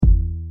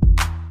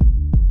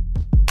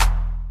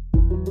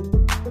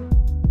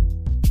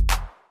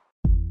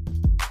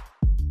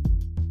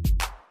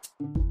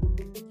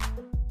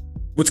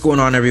What's going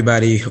on,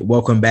 everybody?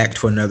 Welcome back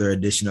to another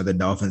edition of the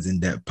Dolphins in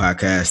Depth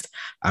podcast.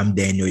 I'm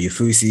Daniel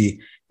Yafusi.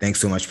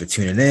 Thanks so much for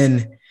tuning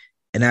in.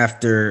 And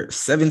after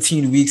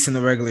 17 weeks in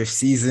the regular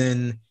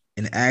season,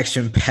 an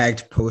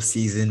action-packed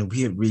postseason,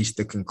 we have reached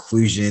the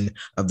conclusion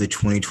of the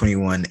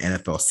 2021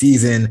 NFL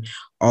season.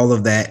 All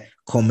of that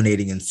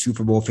culminating in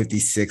Super Bowl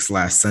 56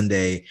 last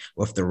Sunday,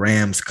 with the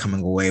Rams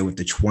coming away with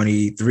the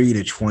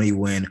 23-20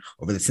 win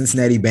over the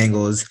Cincinnati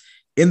Bengals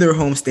in their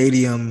home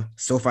stadium,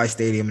 SoFi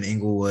Stadium in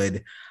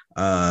Inglewood.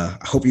 I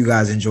hope you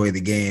guys enjoyed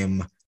the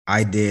game.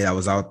 I did. I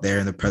was out there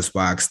in the press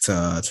box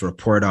to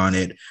report on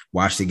it,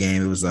 watch the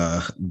game. It was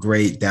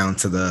great down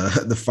to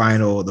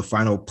the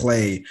final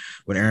play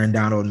when Aaron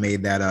Donald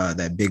made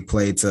that big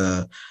play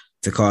to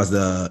cause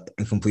the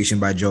incompletion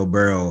by Joe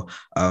Burrow.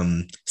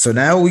 So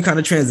now we kind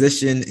of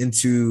transition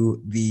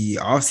into the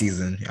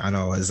offseason. I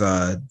know as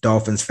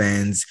Dolphins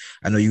fans,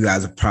 I know you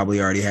guys have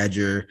probably already had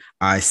your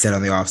eyes set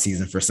on the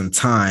offseason for some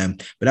time,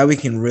 but now we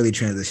can really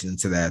transition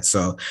into that.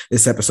 So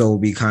this episode will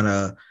be kind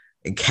of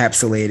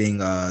encapsulating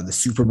the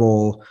Super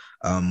Bowl.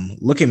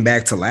 Looking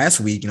back to last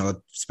week,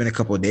 it's been a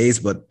couple of days,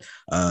 but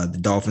the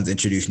Dolphins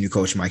introduced new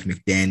coach Mike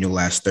McDaniel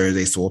last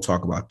Thursday, so we'll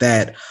talk about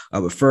that.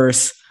 But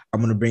first, I'm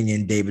going to bring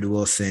in David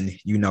Wilson.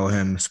 You know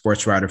him,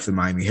 sports writer for the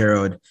Miami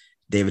Herald.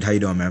 David, how you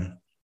doing, man?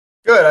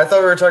 Good. I thought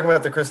we were talking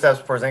about the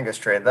Kristaps Porzingis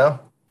trade, though.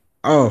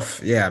 Oh,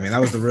 yeah. I mean,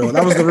 that was the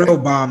real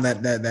bomb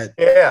that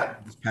Yeah.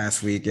 this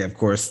past week. Yeah, of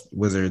course,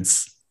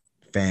 Wizards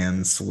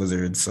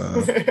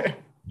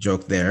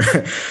joke there.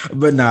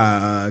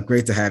 But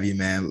great to have you,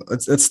 man.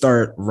 Let's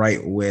start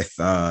right with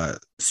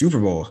Super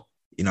Bowl.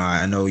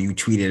 I know you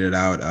tweeted it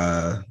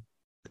out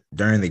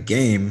during the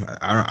game.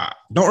 I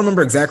don't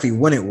remember exactly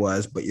when it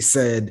was, but you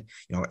said,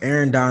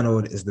 Aaron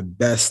Donald is the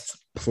best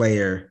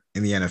player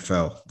in the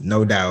NFL,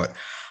 no doubt.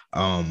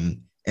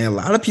 And a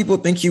lot of people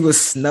think he was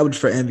snubbed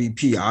for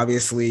MVP.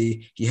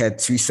 Obviously, he had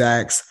 2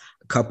 sacks,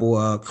 a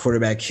couple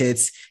quarterback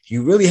hits. He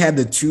really had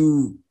the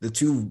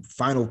two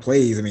final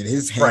plays. I mean,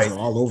 his hands Right. are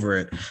all over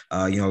it.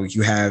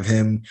 You have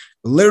him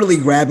literally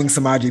grabbing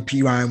Samaje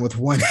Perine with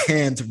one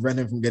hand to prevent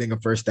him from getting a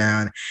first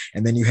down,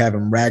 and then you have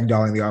him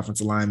ragdolling the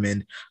offensive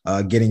lineman,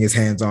 getting his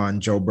hands on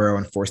Joe Burrow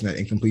and forcing that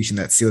incompletion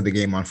that sealed the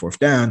game on fourth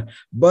down.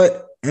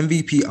 But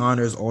MVP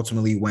honors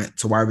ultimately went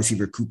to wide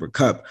receiver Cooper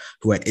Kupp,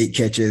 who had 8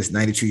 catches,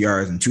 92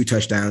 yards, and 2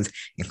 touchdowns,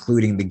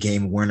 including the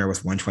game winner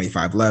with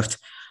 125 left.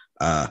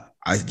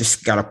 I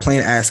just got to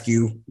plain ask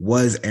you,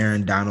 was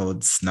Aaron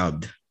Donald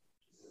snubbed?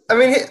 I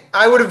mean,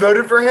 I would have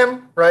voted for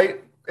him,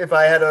 right? If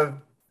I had a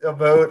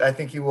vote, I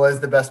think he was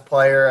the best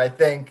player. I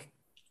think,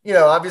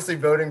 obviously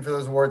voting for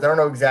those awards, I don't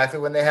know exactly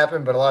when they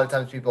happen, but a lot of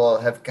times people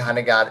have kind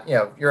of got,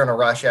 you're in a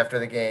rush after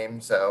the game.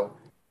 So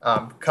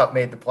Cup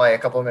made the play a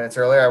couple of minutes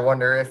earlier. I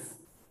wonder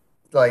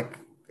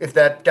if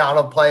that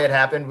Donald play had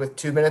happened with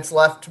 2 minutes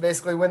left to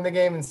basically win the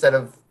game instead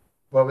of,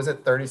 what was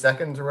it, 30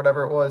 seconds or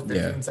whatever it was,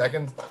 Yeah. 15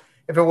 seconds,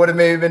 if it would have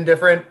maybe been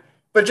different.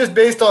 But just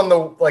based on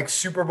the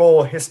Super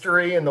Bowl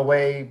history and the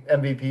way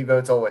MVP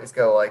votes always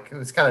go, it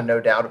was kind of no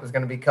doubt it was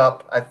going to be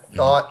Cup, I Mhm.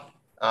 thought.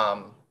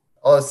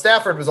 Although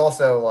Stafford was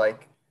also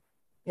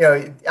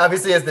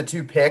obviously has the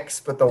 2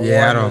 picks, but the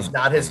Yeah, I one was don't.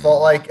 not his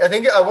fault.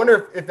 I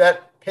wonder if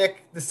that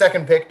pick, the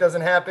second pick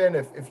doesn't happen,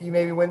 if he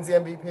maybe wins the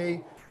MVP. Yeah.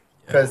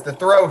 Because the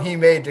throw he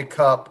made to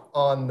Cup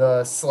on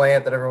the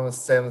slant that everyone was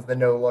saying was the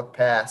no look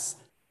pass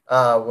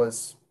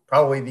was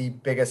probably the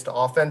biggest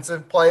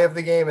offensive play of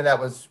the game, and that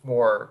was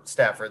more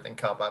Stafford than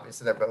Cup.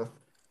 Obviously, they're both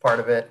part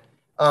of it.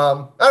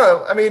 I don't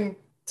know. I mean,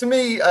 to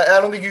me, I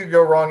don't think you could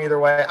go wrong either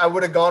way. I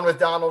would have gone with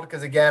Donald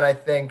because, again, I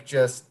think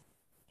just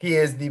he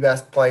is the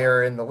best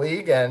player in the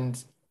league,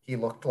 and he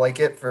looked like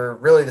it for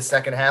really the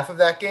second half of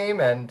that game,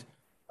 and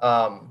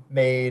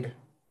made,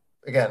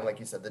 again,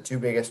 like you said,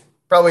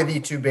 probably the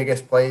two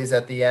biggest plays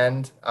at the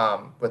end.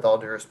 With all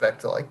due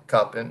respect to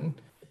Cup and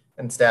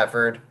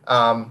Stafford.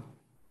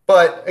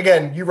 But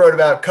again, you wrote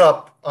about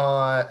Cup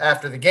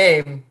after the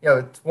game.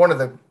 It's one of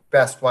the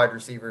best wide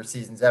receiver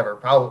seasons ever.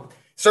 Probably,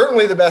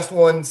 certainly the best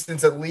one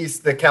since at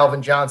least the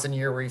Calvin Johnson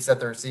year where he set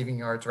the receiving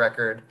yards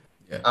record.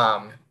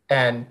 Yeah.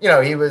 And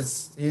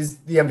he's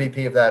the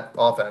MVP of that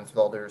offense with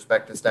all due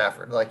respect to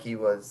Stafford. He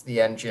was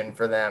the engine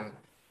for them.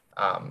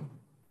 Um,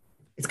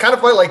 it's kind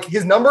of funny.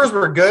 His numbers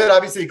were good.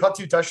 Obviously, he caught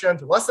 2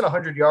 touchdowns with less than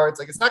 100 yards.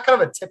 It's not kind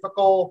of a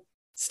typical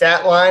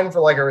stat line for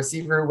a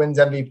receiver who wins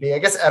MVP. I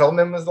guess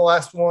Edelman was the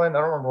last one.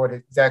 I don't remember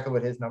exactly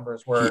what his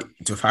numbers were.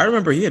 If I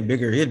remember, he had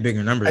bigger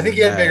numbers I think than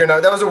he had that. bigger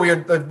numbers. That was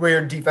a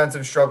weird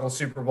defensive struggle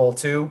Super Bowl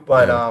too.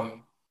 But Yeah.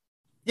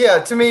 yeah,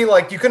 to me,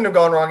 you couldn't have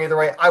gone wrong either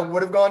way. I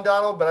would have gone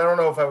Donald, but I don't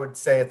know if I would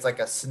say it's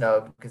a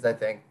snub because I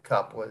think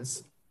Cup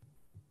was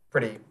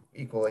pretty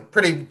equally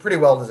pretty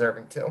well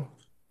deserving too.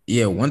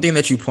 Yeah, one thing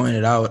that you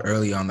pointed out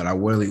early on that I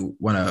really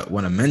want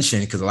to mention,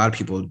 because a lot of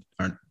people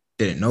aren't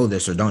didn't know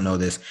this or don't know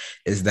this,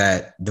 is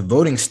that the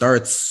voting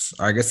starts,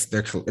 I guess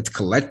it's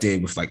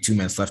collected with like 2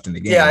 minutes left in the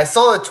game. Yeah, I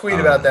saw a tweet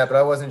about that, but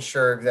I wasn't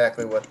sure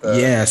exactly what the.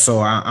 Yeah, so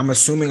I'm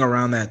assuming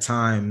around that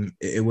time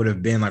it would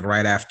have been like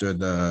right after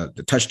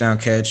the touchdown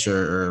catch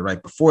or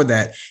right before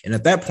that. And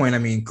at that point, I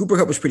mean, Cooper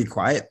Kupp was pretty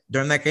quiet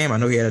during that game. I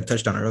know he had a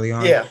touchdown early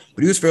on,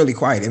 but he was fairly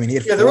quiet. I mean, he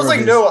had there was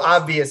like no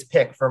obvious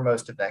pick for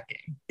most of that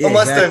game,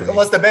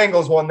 unless the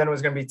Bengals won, then it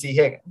was going to be T.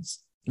 Higgins.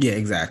 Yeah,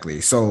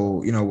 exactly.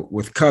 So,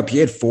 with Kupp, he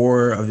had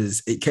 4 of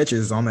his 8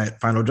 catches on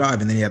that final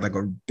drive, and then he had like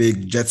a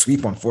big jet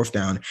sweep on 4th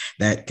down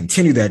that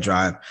continued that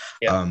drive.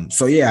 Yeah.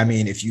 So yeah, I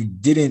mean, if you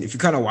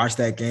kind of watch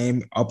that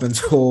game up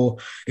until,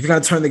 if you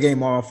kind of turn the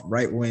game off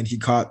right when he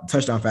caught the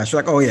touchdown pass,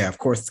 you're like, oh yeah, of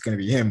course it's going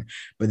to be him.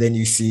 But then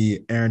you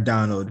see Aaron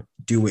Donald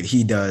do what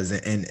he does.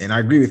 And I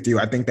agree with you.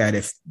 I think that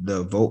if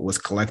the vote was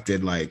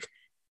collected, like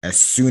as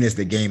soon as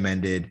the game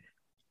ended,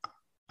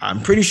 I'm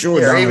pretty sure.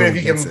 Yeah, even if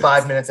you give him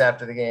 5 minutes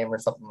after the game or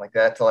something like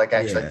that to like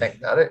actually think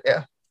about it.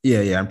 Yeah.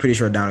 Yeah. I'm pretty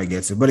sure Donald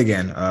gets it. But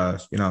again,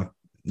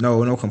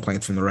 no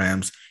complaints from the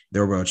Rams.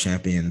 They're world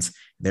champions.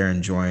 They're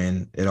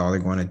enjoying it all. They're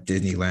going to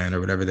Disneyland or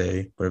whatever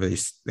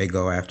they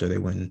go after they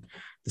win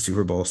the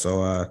Super Bowl.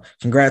 So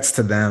congrats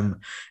to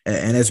them.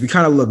 And as we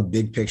kind of look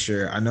big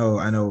picture, I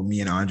know me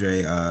and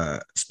Andre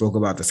spoke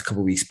about this a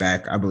couple weeks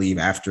back, I believe,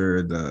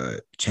 after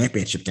the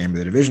championship game of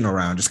the divisional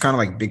round, just kind of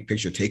like big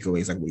picture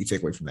takeaways, like what you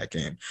take away from that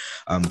game.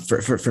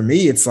 For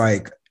me, it's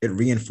like it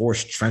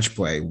reinforced trench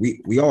play.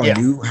 We all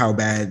knew how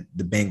bad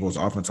the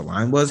Bengals offensive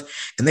line was,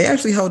 and they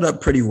actually held up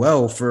pretty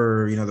well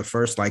for, the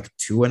first like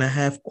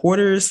 2.5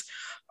 quarters.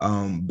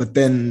 But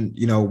then,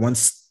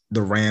 once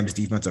the Rams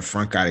defensive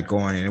front got it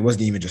going, and it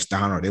wasn't even just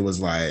Donald. It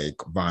was like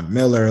Von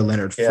Miller,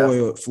 Leonard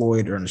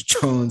Floyd, Ernest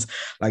Jones.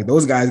 Like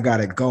those guys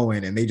got it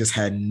going, and they just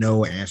had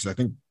no answer. I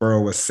think Burrow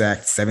was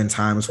sacked 7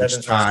 times,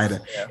 which tied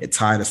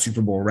a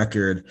Super Bowl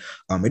record.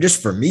 It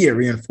just, for me, it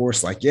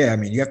reinforced like, yeah, I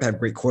mean, you have to have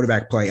great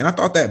quarterback play. And I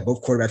thought that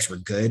both quarterbacks were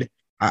good.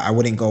 I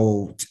wouldn't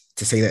go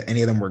to say that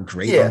any of them were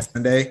great on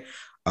Sunday.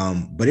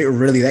 But it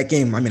really, that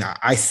game, I mean,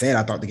 I said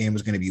I thought the game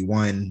was going to be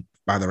won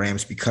by the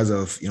Rams because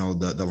of,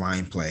 the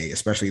line play,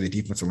 especially the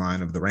defensive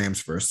line of the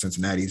Rams versus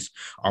Cincinnati's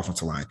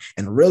offensive line.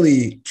 And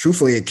really,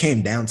 truthfully, it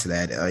came down to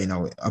that,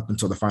 up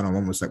until the final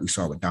moments that we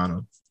saw with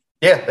Donald.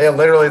 Yeah, they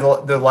literally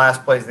the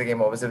last plays of the game,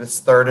 what was it?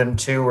 It's 3rd and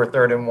 2 or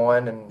 3rd and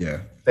 1,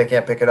 and they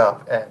can't pick it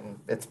up. And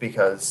it's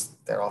because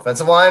their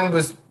offensive line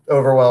was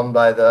overwhelmed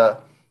by the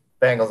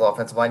Bengals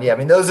offensive line. Yeah, I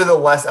mean, those are the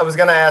less. I was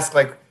going to ask,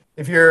 like,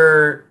 if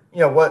you're,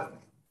 what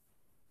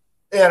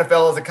the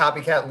NFL is a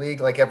copycat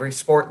league, like every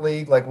sport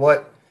league, like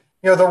what,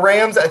 the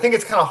Rams, I think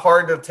it's kind of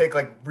hard to take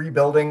like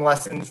rebuilding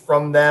lessons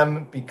from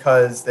them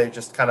because they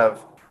just kind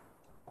of,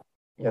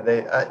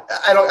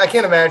 I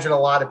can't imagine a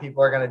lot of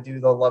people are going to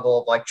do the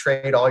level of like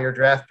trade all your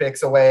draft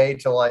picks away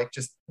to like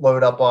just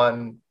load up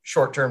on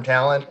short-term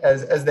talent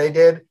as they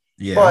did.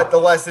 Yeah. But the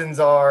lessons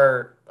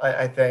are,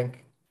 I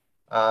think,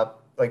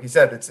 like you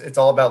said, it's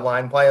all about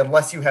line play,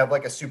 unless you have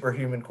like a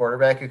superhuman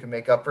quarterback who can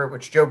make up for it,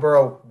 which Joe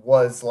Burrow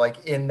was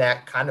like in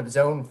that kind of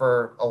zone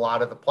for a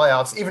lot of the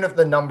playoffs, even if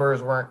the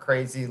numbers weren't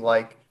crazy,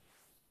 like,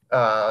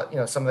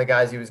 some of the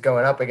guys he was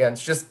going up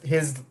against. Just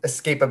his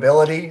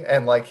escapability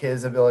and like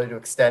his ability to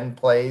extend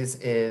plays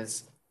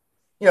is,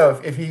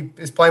 if he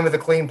is playing with a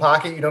clean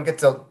pocket, you don't get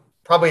to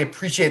probably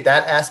appreciate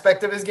that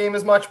aspect of his game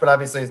as much, but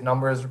obviously his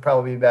numbers would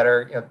probably be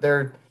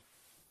better.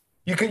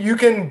 You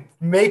can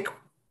make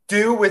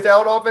do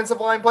without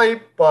offensive line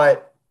play,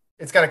 but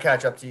it's going to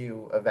catch up to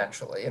you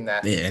eventually in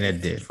that. Yeah, and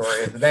it did for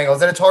the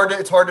Bengals. And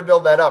it's hard to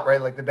build that up,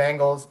 right? Like the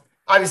Bengals,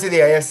 obviously the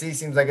AFC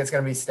seems like it's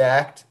going to be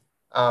stacked.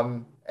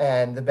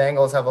 And the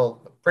Bengals have a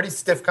pretty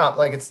stiff comp.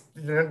 Like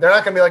they're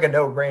not going to be like a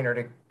no-brainer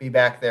to be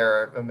back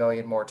there a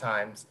million more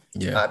times.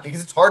 Yeah.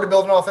 Because it's hard to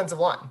build an offensive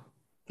line.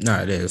 No,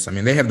 it is. I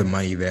mean, they have the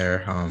money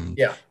there.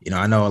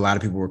 I know a lot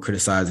of people were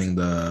criticizing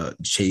the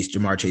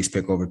Ja'Marr Chase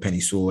pick over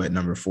Penei Sewell at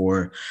number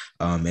 4.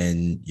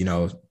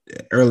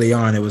 Early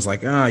on, it was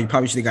like, you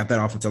probably should have got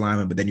that offensive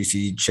lineman, but then you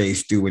see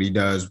Chase do what he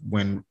does,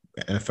 win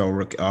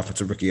NFL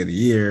offensive rookie of the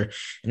year,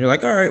 and you're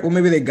like, all right, well,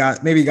 maybe they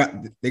got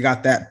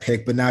that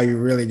pick, but now you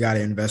really got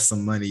to invest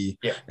some money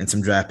and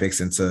some draft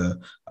picks into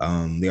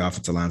the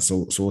offensive line.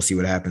 So we'll see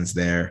what happens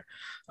there.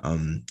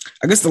 I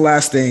guess the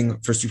last thing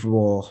for Super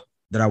Bowl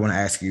that I want to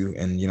ask you,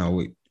 and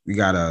we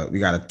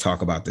gotta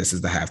talk about this,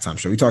 is the halftime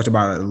show. We talked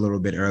about it a little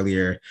bit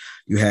earlier.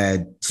 You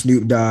had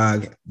Snoop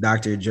Dogg,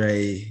 Dr.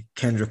 Dre,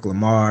 Kendrick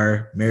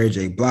Lamar, Mary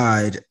J.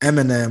 Blige,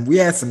 Eminem. We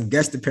had some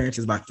guest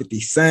appearances by 50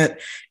 Cent,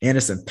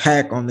 Anderson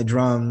 .Paak on the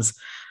drums.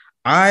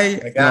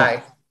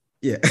 I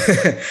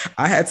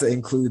had to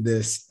include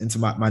this into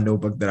my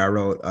notebook that I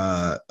wrote,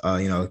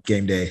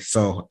 game day.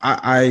 So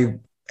I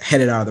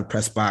headed out of the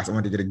press box. I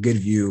wanted to get a good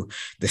view.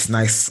 This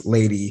nice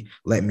lady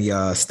let me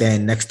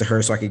stand next to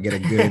her so I could get a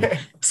good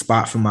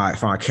spot for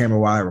my camera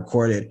while I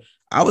recorded.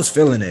 I was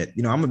feeling it.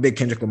 I'm a big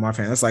Kendrick Lamar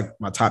fan. That's like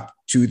my top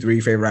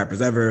 2-3 favorite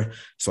rappers ever.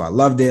 So I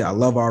loved it. I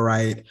love All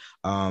Right.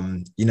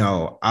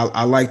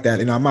 I like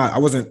that. I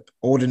wasn't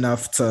old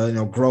enough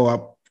to, grow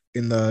up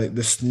in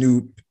the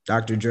Snoop,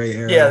 Dr. Dre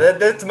era. Yeah,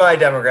 that's my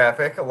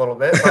demographic a little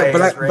bit.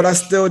 but I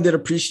still did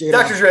appreciate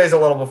Dr. Dre is a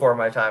little before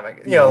my time.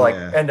 Like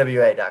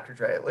NWA Dr.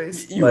 Dre at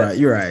least.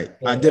 You're right.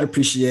 Yeah, I did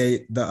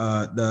appreciate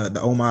the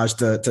homage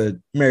to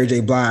Mary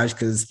J. Blige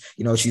because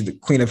she's the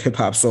queen of hip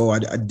hop. So I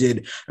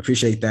did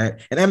appreciate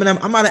that. And Eminem,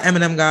 I'm not an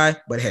Eminem guy,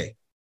 but hey,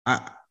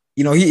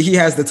 he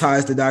has the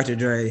ties to Dr.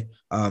 Dre.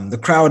 The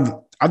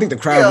crowd. I think the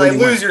crowd. Yeah, really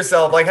Lose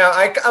Yourself. Like how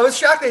I was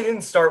shocked they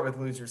didn't start with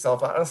Lose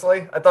Yourself.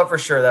 Honestly, I thought for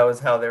sure that was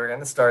how they were going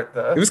to start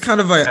the. It was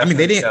kind of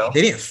they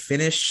didn't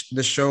finish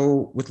the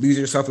show with Lose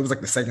Yourself. It was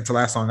like the second to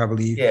last song, I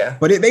believe. Yeah.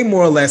 But they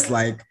more or less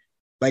like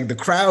the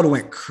crowd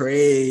went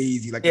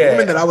crazy. Like the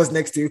woman that I was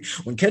next to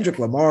when Kendrick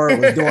Lamar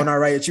was doing all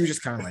right, she was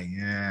just kind of like,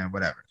 yeah,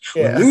 whatever.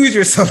 Yeah. When Lose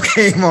Yourself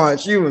came on,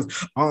 she was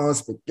on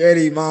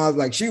spaghetti, mom.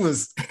 Like she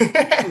was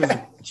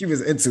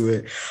into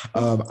it.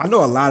 I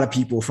know a lot of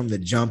people from the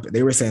jump,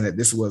 they were saying that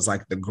this was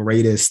like the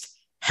greatest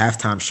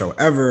halftime show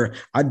ever.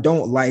 I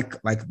don't like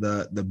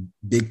the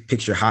big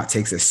picture hot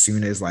takes as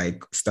soon as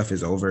like stuff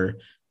is over.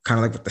 Kind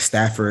of like with the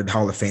Stafford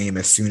Hall of Fame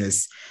as soon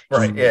as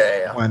won.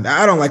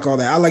 I don't like all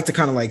that. I like to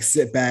kind of like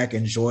sit back,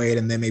 enjoy it,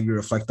 and then maybe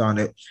reflect on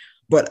it.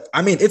 But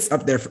I mean, it's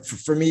up there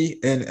for me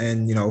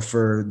and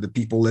for the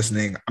people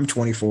listening. I'm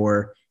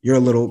 24. You're a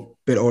little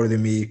bit older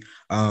than me.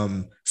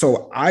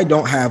 So I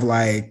don't have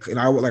I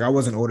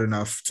wasn't old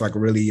enough to like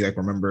really like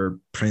remember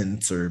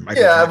Prince or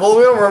Michael Jackson. Well,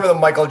 we don't remember the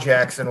Michael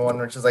Jackson one,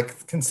 which is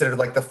like considered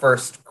like the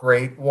first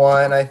great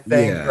one, I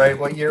think, right?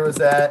 What year was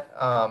that?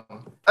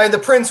 The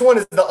Prince one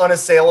is the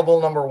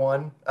unassailable number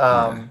one.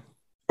 I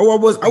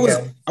was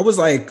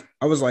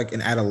like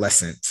an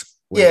adolescent.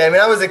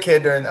 I was a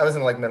kid I was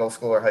in like middle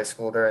school or high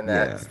school during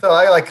that. Yeah. So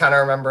I like kind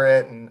of remember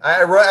it. And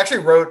I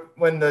actually wrote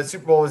when the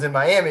Super Bowl was in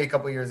Miami a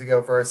couple of years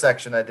ago for a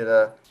section. I did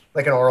an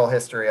oral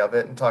history of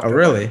it and talked about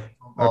really?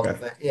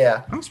 Okay.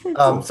 Yeah. That's pretty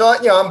cool. So,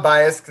 I'm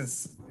biased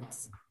because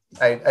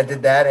I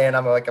did that and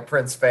I'm like a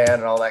Prince fan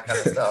and all that kind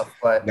of stuff.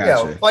 But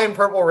playing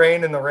Purple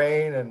Rain in the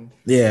rain and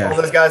all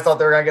those guys thought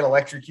they were going to get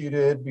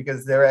electrocuted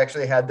because they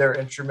actually had their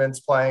instruments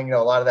playing.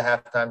 A lot of the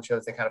halftime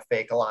shows, they kind of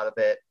fake a lot of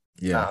it.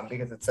 Yeah,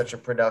 because it's such a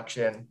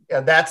production. Yeah,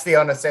 that's the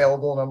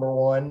unassailable number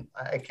one.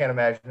 I can't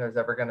imagine there's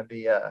ever going to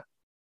be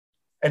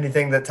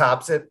anything that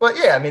tops it. But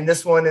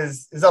this one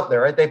is up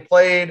there, right? They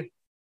played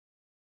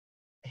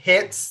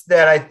hits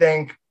that I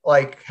think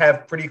like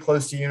have pretty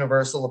close to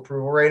universal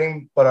approval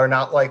rating, but are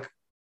not like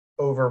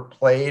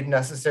overplayed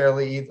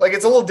necessarily. Like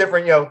it's a little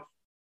different,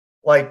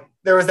 like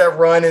there was that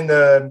run in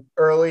the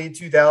early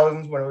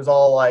 2000s when it was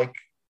all like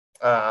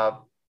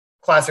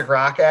classic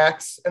rock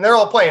acts and they're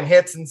all playing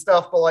hits and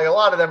stuff, but like a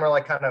lot of them are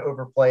like kind of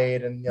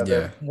overplayed and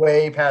they're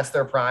way past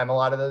their prime, a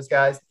lot of those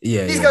guys.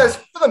 These guys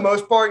for the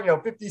most part,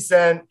 50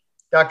 Cent,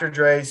 Dr.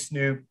 Dre,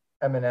 Snoop,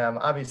 Eminem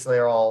obviously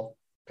are all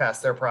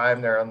past their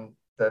prime. They're on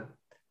the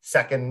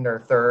second or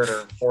third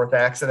or fourth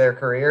acts of their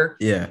career.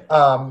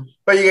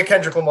 But you get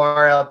Kendrick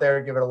Lamar out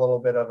there, give it a little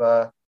bit of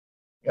a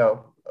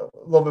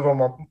little bit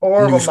more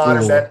of a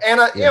modern set, and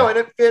and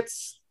it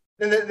fits.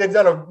 And they've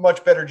done a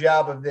much better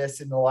job of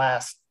this in the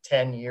last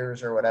 10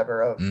 years or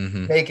whatever of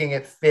making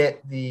it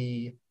fit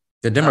the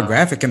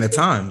demographic and the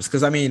times.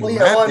 Because it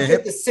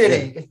fit the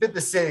city. It fit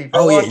the city. For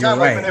a long time,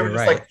 when they were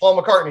just like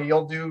Paul McCartney,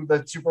 you'll do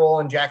the Super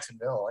Bowl in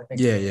Jacksonville. I think.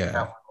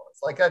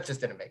 It's like that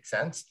just didn't make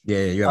sense.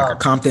 Yeah, you had like a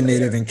Compton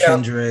native and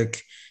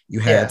Kendrick.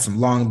 You had some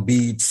Long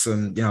Beats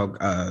and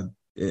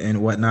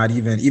and whatnot.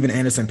 Even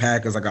Anderson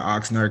 .Paak is like an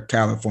Oxnard,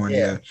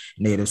 California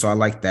native. So I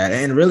like that.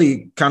 And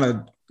really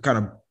kind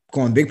of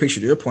going big picture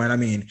to your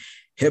point,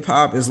 hip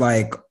hop is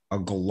like a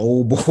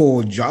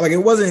global job. Like it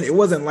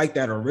wasn't like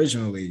that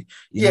originally.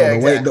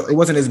 It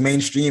wasn't as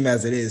mainstream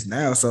as it is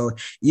now. So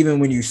even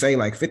when you say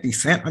like 50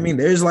 Cent,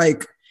 there's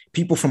like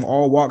people from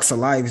all walks of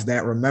lives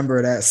that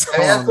remember that song.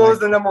 That was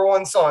the number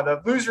one song.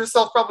 The Lose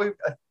Yourself probably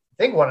I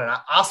think won an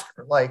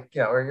Oscar.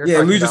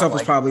 Lose Yourself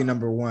was probably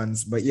number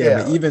ones, but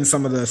but even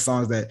some of the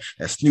songs that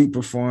Snoop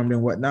performed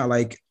and whatnot,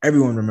 like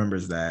everyone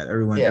remembers that.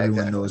 Everyone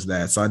knows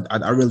that. So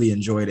I really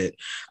enjoyed it.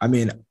 I'm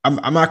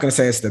not gonna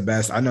say it's the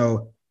best. I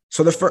know.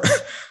 So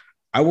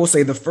I will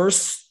say the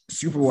first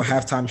Super Bowl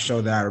halftime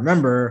show that I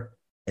remember,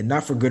 and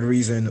not for good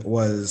reason,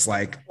 was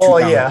like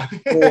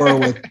 2004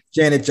 with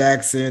Janet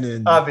Jackson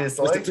and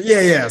obviously.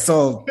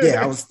 So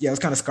I was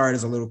kind of scarred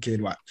as a little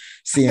kid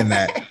seeing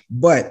that,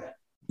 but.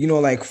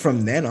 Like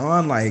from then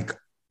on, like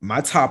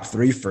my top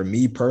three for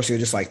me personally,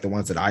 just like the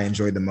ones that I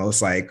enjoyed the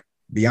most, like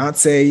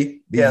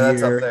Beyonce,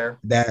 that's up there.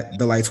 That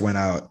the lights went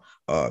out.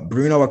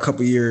 Bruno a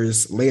couple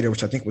years later,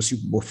 which I think was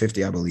Super Bowl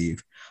 50, I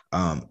believe.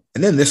 And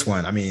then this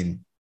one,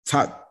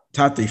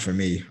 top three for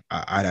me,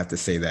 I'd have to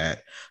say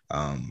that.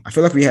 I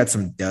feel like we had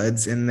some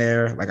duds in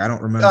there. Like I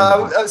don't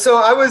remember. So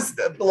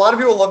a lot of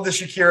people love the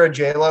Shakira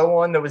J-Lo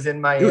one that was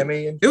in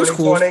Miami in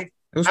 2020.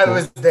 It was cool. I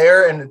was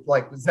there and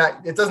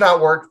it does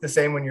not work the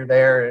same when you're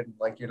there and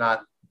like you're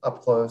not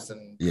up close,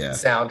 and Yeah.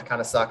 sound kind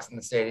of sucks in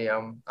the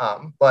stadium.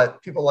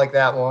 But people like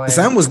that one. The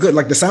sound was good.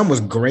 Like the sound was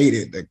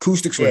great. The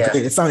acoustics were Yeah.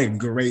 great. It sounded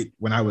great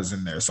when I was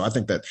in there. So I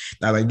think that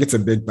like gets a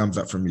big thumbs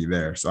up for me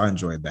there. So I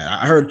enjoyed that.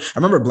 I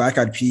remember Black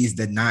Eyed Peas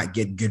did not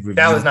get good reviews.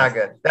 That was not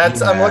good.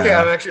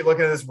 I'm actually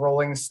looking at this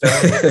Rolling Stone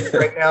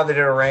right now. They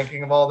did a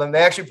ranking of all of them. They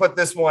actually put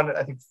this one,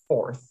 I think,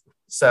 4th.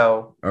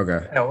 So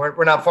okay.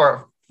 We're not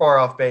far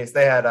off base.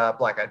 They had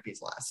Black Eyed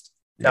Peas last.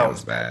 That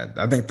was bad.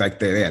 I think like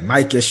they had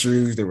mic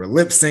issues. They were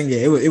lip syncing.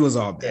 It was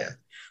all bad. Yeah.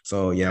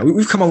 So yeah,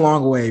 we've come a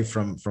long way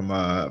from for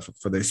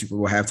the Super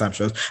Bowl halftime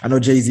shows. I know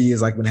Jay-Z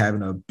has like been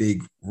having a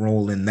big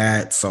role in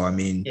that. So I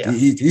mean,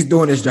 he's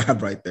doing his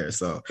job right there.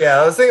 So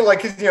yeah, I was thinking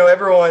like,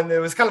 everyone, it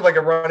was kind of like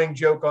a running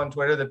joke on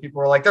Twitter that people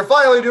were like, they're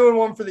finally doing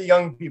one for the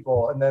young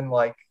people, and then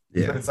like,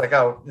 but it's like,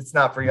 oh, it's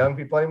not for young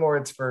people anymore.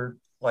 It's for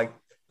like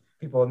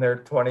people in their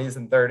 20s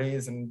and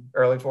 30s and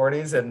early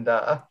 40s, and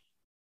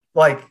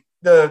like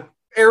the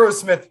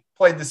Aerosmith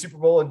played the Super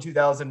Bowl in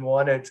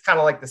 2001. It's kind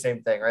of like the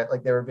same thing, right?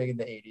 Like they were big in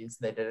the 80s and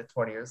they did it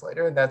 20 years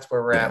later. And that's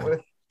where we're at with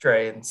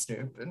Dre and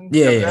Snoop. And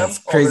it's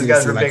all crazy. Those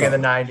guys were big in the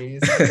 90s,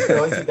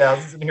 early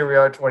 2000s. And here we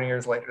are 20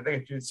 years later. They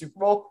get to the Super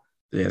Bowl.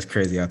 Yeah, it's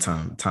crazy how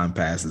time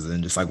passes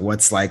and just like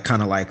what's like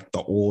kind of like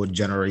the old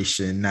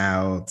generation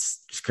now.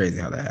 It's just crazy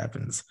how that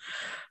happens.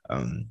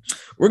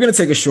 We're going to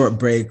take a short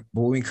break,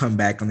 but when we come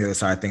back on the other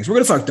side of things, we're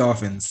going to talk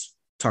Dolphins.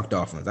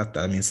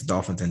 That means the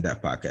Dolphins in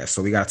Depth podcast.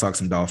 So we got to talk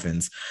some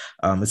Dolphins.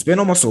 It's been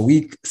almost a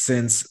week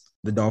since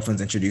the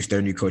Dolphins introduced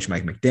their new coach,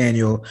 Mike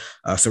McDaniel.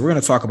 So we're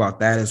going to talk about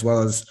that as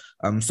well as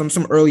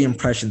some early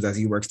impressions as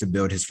he works to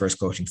build his first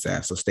coaching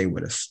staff. So stay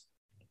with us.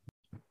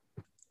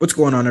 What's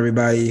going on,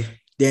 everybody?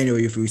 Daniel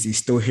Oyefusi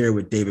still here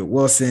with David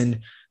Wilson.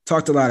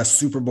 Talked a lot of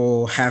Super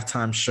Bowl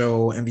halftime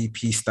show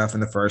MVP stuff in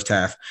the first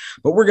half,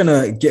 but we're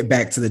gonna get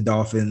back to the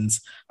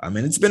Dolphins. And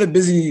it's been a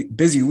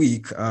busy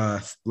week.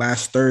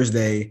 Last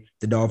Thursday,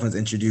 the Dolphins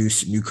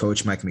introduced new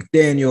coach Mike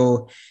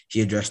McDaniel.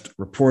 He addressed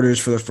reporters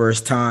for the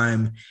first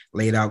time,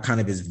 laid out kind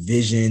of his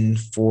vision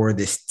for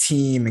this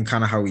team and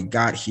kind of how he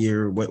got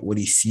here, what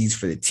he sees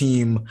for the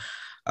team.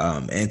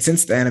 And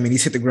since then, I mean,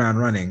 he's hit the ground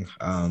running.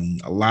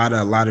 A lot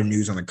of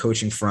news on the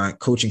coaching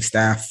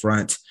staff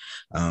front.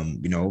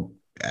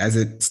 As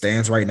it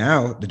stands right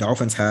now, the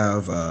Dolphins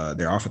have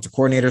their offensive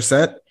coordinator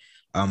set.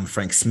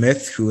 Frank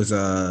Smith, who is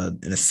an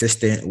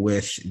assistant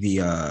with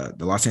the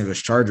Los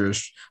Angeles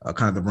Chargers,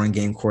 kind of the run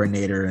game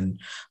coordinator and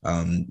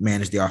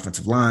managed the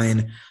offensive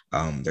line.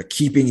 They're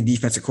keeping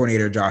defensive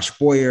coordinator Josh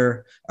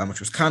Boyer, which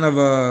was kind of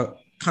a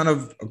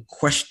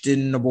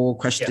questionable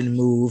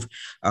move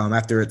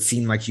after it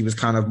seemed like he was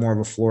kind of more of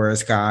a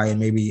Flores guy and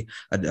maybe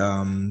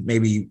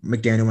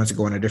McDaniel wants to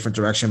go in a different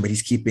direction, but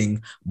he's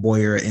keeping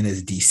Boyer in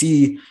his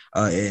DC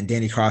and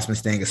Danny Crossman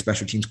staying as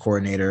special teams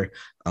coordinator.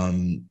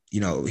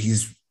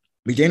 McDaniel's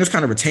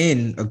kind of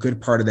retained a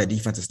good part of that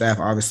defensive staff.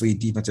 Obviously,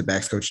 defensive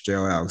backs coach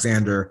Gerald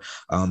Alexander,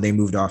 they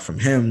moved off from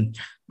him.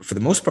 But for the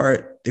most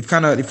part, they've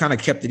kind of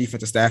kept the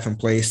defensive staff in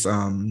place.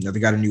 They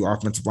got a new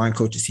offensive line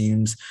coaches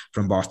teams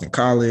from Boston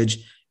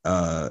College.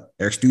 Eric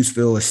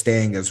Stutesville is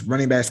staying as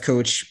running backs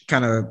coach,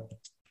 kind of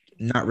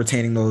not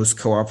retaining those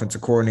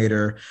co-offensive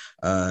coordinator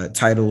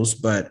titles.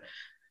 But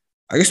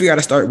I guess we got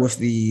to start with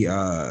the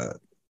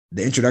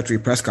introductory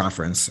press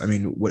conference. I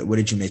mean, what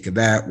did you make of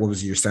that? What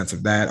was your sense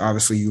of that?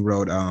 Obviously, you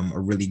wrote a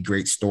really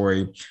great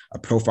story, a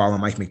profile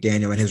on Mike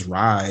McDaniel and his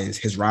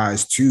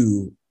rise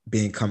to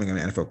becoming an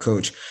NFL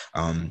coach.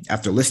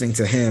 After listening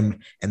to him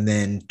and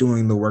then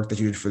doing the work that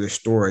you did for this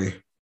story,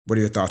 what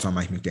are your thoughts on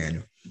Mike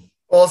McDaniel?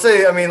 Well, I'll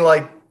say, I mean,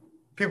 like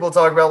people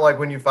talk about like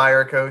when you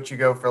fire a coach, you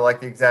go for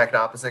like the exact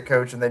opposite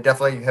coach, and they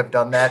definitely have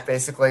done that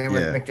basically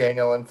with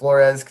McDaniel and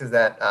Flores, because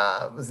that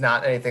was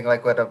not anything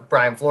like what a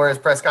Brian Flores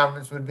press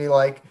conference would be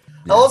like.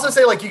 Yeah. I'll also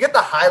say, like, you get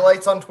the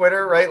highlights on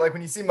Twitter, right? Like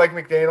when you see Mike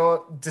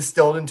McDaniel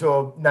distilled into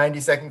a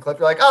 90-second clip,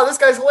 you're like, oh, this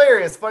guy's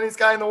hilarious, funniest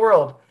guy in the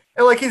world.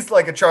 And like he's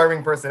like a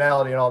charming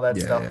personality and all that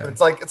stuff. Yeah. But it's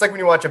like when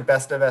you watch a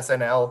best of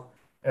SNL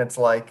and it's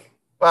like,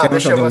 wow,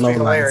 this show must be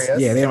hilarious.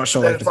 Yeah, they don't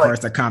show like the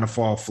parts that kind of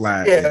fall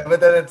flat. Yeah,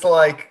 but then it's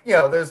like,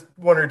 there's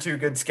one or two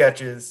good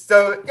sketches.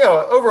 So,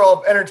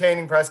 overall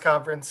entertaining press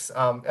conference.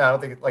 I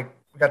don't think we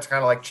got to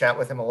kind of like chat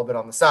with him a little bit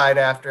on the side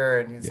after,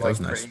 and he's like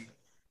pretty,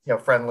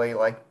 friendly.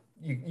 Like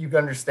you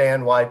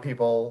understand why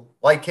people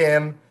like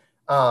him.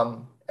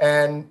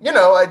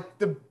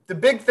 The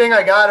big thing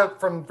I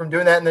got from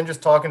doing that and then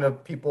just talking to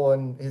people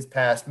in his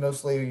past,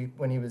 mostly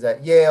when he was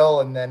at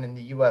Yale and then in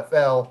the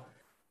UFL,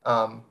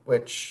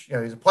 which,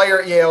 he's a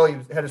player at Yale. He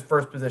had his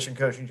first position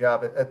coaching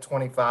job at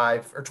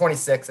 25 or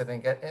 26, I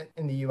think,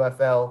 in the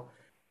UFL.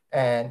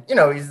 And,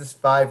 he's this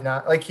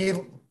 5'9", like he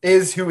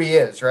is who he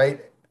is,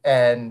 right?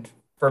 And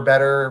for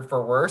better or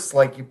for worse,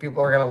 like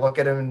people are going to look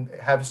at him and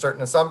have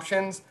certain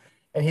assumptions.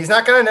 And he's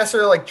not going to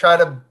necessarily like try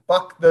to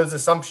buck those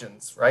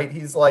assumptions, right?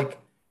 He's like,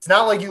 it's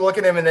not like you look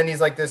at him and then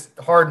he's like this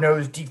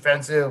hard-nosed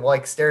defensive,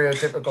 like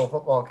stereotypical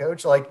football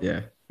coach. Like,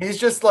 he's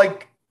just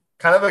like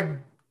kind of a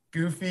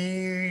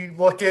goofy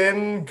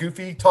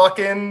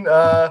talking,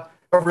 a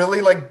really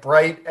like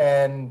bright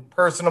and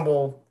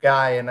personable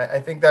guy. And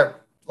I think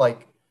that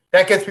like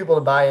that gets people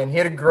to buy in. He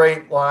had a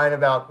great line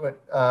about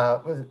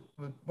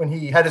when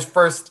he had his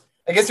first,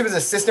 I guess he was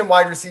assistant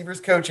wide receivers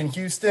coach in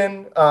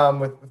Houston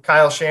with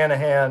Kyle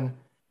Shanahan.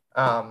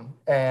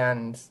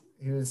 And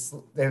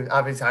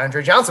obviously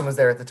Andre Johnson was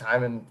there at the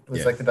time and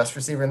was like the best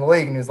receiver in the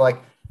league. And he was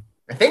like,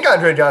 I think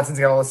Andre Johnson's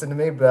going to listen to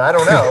me, but I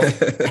don't know.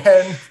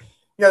 And,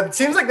 it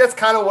seems like that's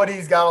kind of what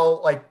he's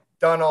got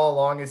done all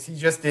along is he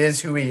just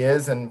is who he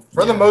is. And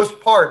for the most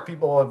part,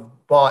 people have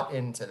bought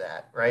into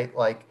that, right?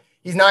 Like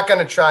he's not going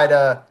to try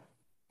to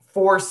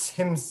force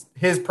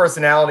his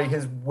personality,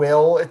 his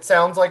will, it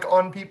sounds like,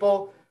 on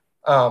people.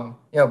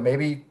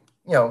 Maybe,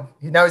 now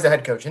he's a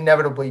head coach.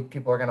 Inevitably,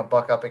 people are going to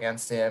buck up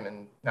against him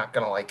and not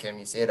going to like him.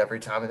 You see it every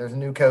time there's a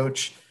new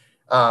coach.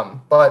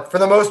 But for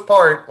the most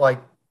part,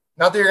 not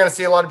that you're going to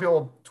see a lot of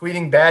people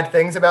tweeting bad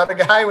things about a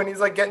guy when he's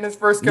getting his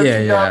first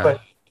coaching job,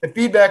 but the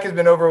feedback has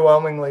been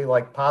overwhelmingly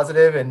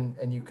positive,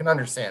 and you can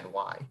understand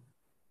why.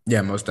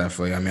 Yeah, most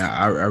definitely. I mean,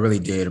 I really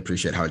did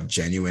appreciate how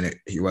genuine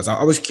he was.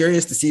 I was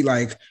curious to see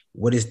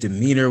what his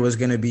demeanor was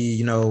going to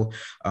be.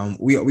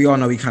 We all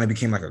know he kind of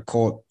became a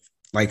cult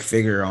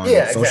figure on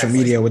social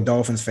media with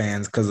Dolphins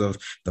fans because of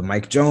the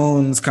Mike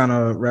Jones kind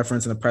of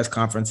reference in the press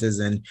conferences.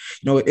 And,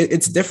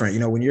 it's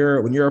different, when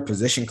you're a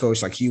position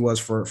coach like he was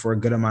for a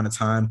good amount of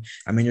time.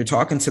 I mean, you're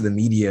talking to the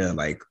media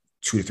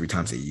 2 to 3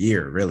 times a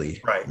year,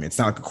 really. Right. I mean, it's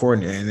not like a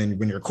coordinator. And then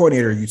when you're a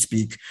coordinator, you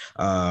speak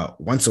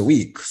once a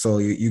week. So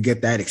you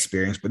get that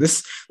experience. But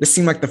this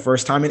seemed like the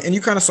first time. And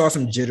you kind of saw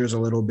some jitters a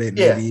little bit,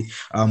 maybe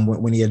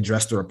when he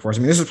addressed the reports.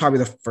 I mean, this is probably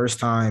the first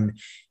time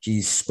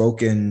he's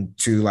spoken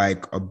to a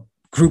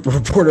group of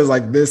reporters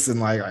like this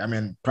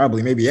and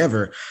probably maybe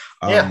ever.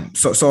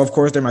 So of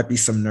course there might be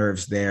some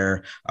nerves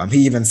there. He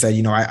even said,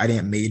 I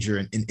didn't major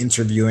in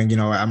interviewing,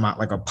 I'm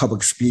not a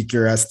public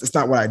speaker. It's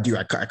not what I do.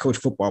 I coach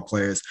football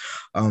players.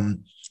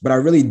 But I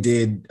really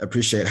did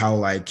appreciate how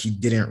he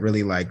didn't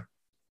really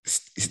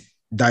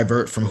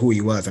divert from who he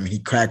was. I mean, he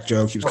cracked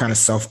jokes. He was kind of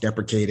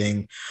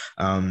self-deprecating.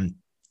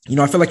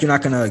 I feel like you're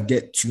not going to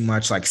get too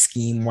much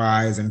scheme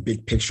wise and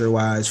big picture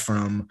wise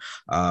from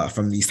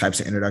these types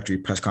of introductory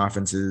press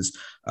conferences.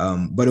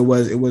 But it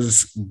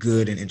was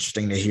good and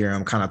interesting to hear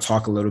him kind of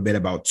talk a little bit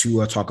about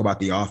Tua, talk about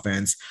the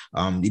offense,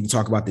 even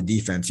talk about the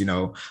defense.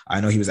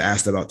 I know he was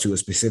asked about Tua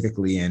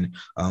specifically. And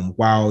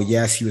while,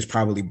 yes, he was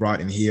probably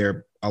brought in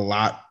here a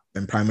lot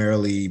and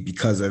primarily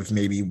because of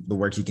maybe the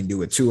work he can do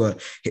with Tua,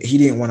 he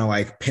didn't want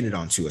to pin it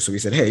on Tua. So he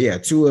said, hey,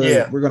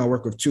 Tua, we're going to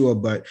work with Tua,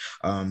 but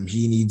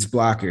he needs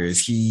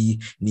blockers.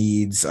 He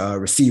needs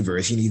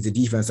receivers. He needs a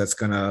defense that's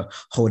going to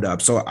hold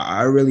up. So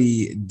I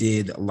really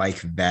did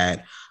like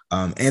that.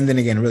 And then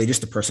again, really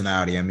just the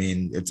personality. I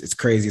mean, it's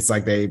crazy. It's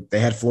they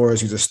had Flores,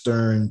 who's a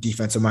stern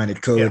defensive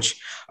minded coach,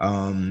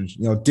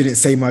 didn't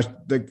say much,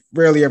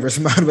 rarely ever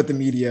smiled with the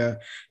media.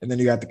 And then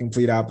you got the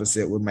complete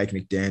opposite with Mike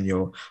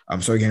McDaniel.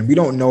 So again, we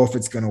don't know if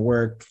it's going to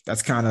work.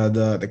 That's kind of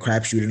the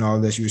crapshoot and all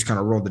of this. You just kind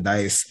of roll the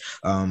dice.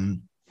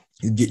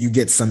 You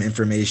get some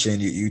information.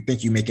 You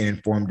think you make an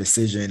informed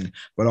decision,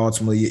 but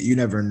ultimately you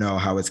never know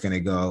how it's going to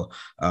go.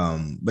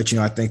 But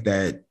I think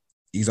that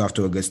he's off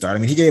to a good start. I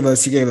mean, he gave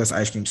us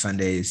ice cream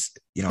sundaes,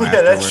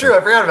 that's true.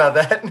 I forgot about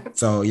that.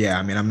 So yeah,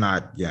 I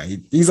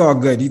mean, he's all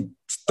good.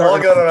 All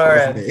good on our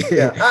end.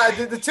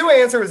 The Tua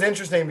answer was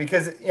interesting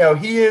because,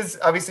 he is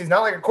obviously, he's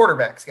not like a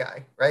quarterbacks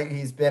guy, right?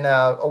 He's been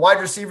a wide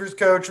receivers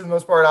coach for the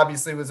most part,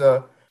 obviously was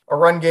a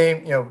run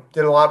game,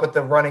 did a lot with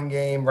the running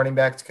game, running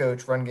backs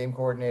coach, run game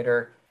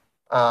coordinator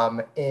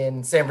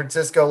in San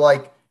Francisco.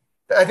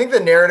 I think the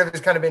narrative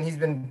has kind of been,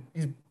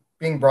 he's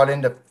being brought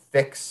in to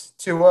fix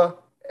Tua.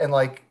 And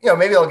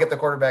maybe I'll get the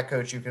quarterback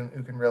coach who can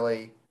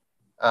really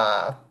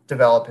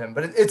develop him.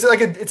 But it's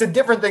a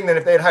different thing than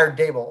if they had hired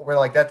Dable, where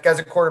that guy's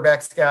a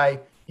quarterbacks guy.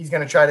 He's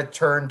going to try to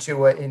turn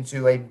Tua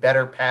into a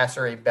better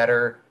passer, a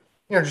better,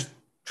 just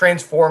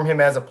transform him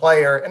as a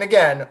player. And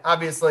again,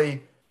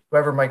 obviously,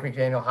 whoever Mike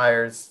McDaniel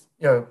hires,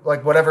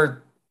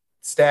 whatever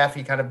staff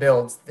he kind of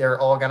builds, they're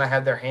all going to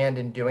have their hand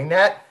in doing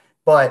that.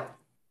 But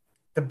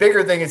the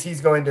bigger thing is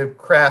he's going to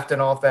craft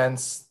an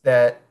offense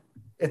that,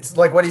 it's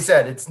like what he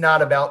said. It's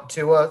not about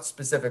Tua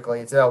specifically.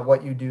 It's about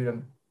what you do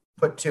to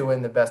put Tua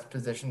in the best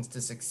positions to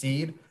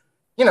succeed.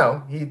 He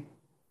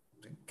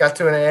got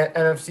to an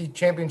NFC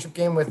championship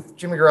game with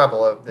Jimmy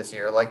Garoppolo this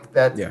year.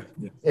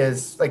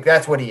 Is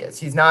that's what he is.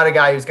 He's not a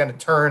guy who's going to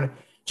turn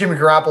Jimmy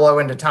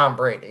Garoppolo into Tom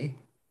Brady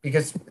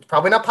because it's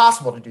probably not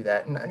possible to do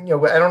that. And,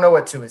 I don't know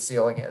what Tua's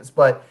ceiling is,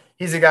 but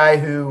he's a guy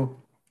who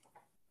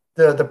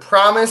the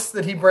promise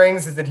that he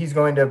brings is that he's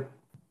going to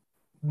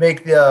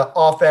make the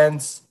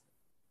offense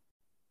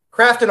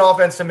craft an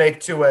offense to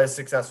make Tua as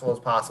successful as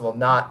possible,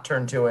 not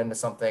turn Tua into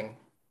something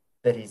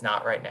that he's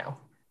not right now.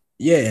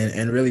 Yeah,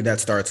 and really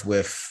that starts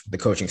with the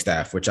coaching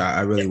staff, which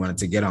I really wanted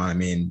to get on. I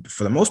mean,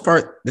 for the most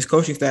part, this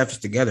coaching staff is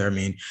together. I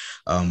mean,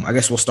 I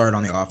guess we'll start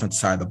on the offensive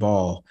side of the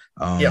ball.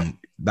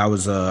 that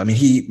was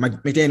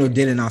McDaniel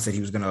did announce that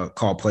he was going to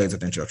call plays at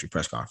the introductory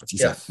press conference. He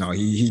said no.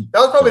 That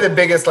was probably the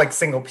biggest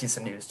single piece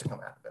of news to come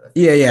out of it.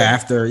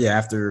 After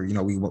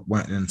we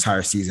went an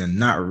entire season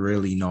not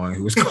really knowing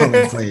who was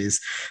calling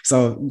plays.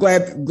 So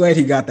glad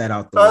he got that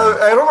out there.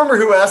 I don't remember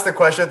who asked the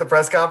question at the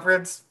press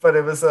conference, but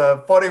it was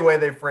a funny way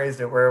they phrased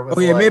it. Where it was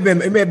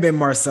it may have been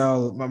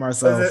Marcel. It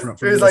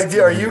was like,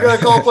 are you going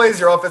to call plays?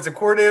 Your offensive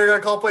coordinator going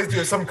to call plays? Do you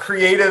have some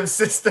creative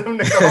system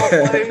to call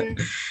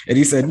plays? And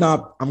he said,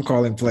 "No, I'm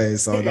calling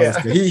plays." So that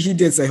was good. He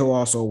did say he'll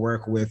also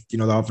work with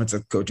the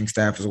offensive coaching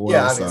staff as well.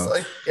 Yeah,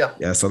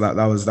 obviously. So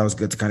that was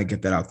good to kind of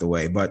get that out the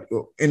way. But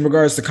in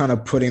regards to kind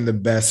of putting the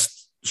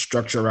best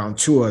structure around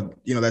Tua,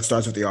 that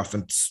starts with the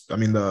offense. I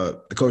mean,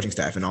 the coaching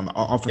staff, and on the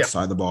offensive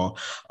side of the ball,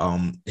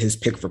 his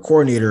pick for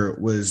coordinator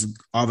was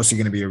obviously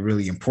going to be a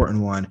really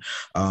important one.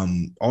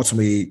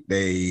 Ultimately,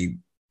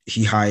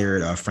 he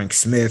hired Frank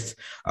Smith,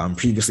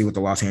 previously with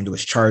the Los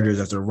Angeles Chargers,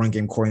 as their run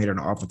game coordinator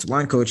and offensive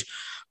line coach.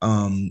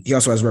 He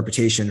also has a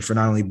reputation for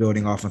not only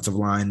building offensive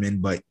linemen,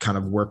 but kind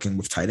of working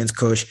with tight ends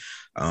coach.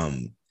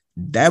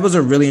 That was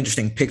a really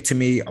interesting pick to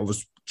me. I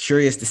was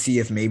curious to see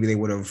if maybe he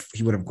would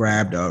have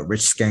grabbed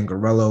Rich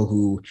Scangarello,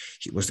 who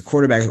was the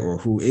quarterback, or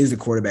who is the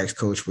quarterback's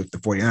coach with the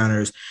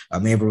 49ers.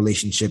 They have a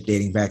relationship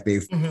dating back.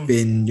 They've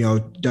been,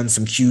 done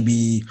some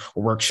QB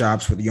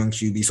workshops with the young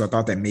QB. So I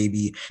thought that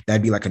maybe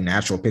that'd be like a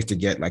natural pick to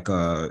get like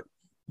a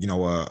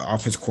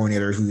offense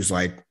coordinator who's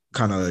like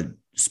kind of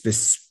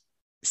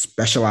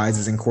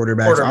specializes in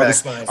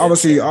quarterbacks.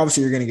 Obviously,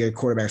 you're going to get a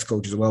quarterbacks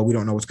coach as well. We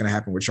don't know what's going to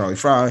happen with Charlie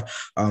Fry.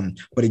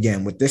 But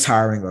again, with this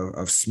hiring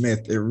of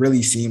Smith, it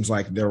really seems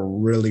like they're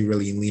really,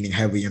 really leaning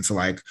heavy into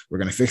like, we're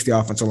going to fix the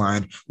offensive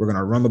line. We're going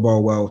to run the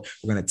ball well.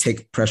 We're going to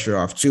take pressure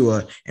off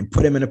Tua and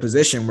put him in a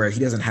position where he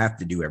doesn't have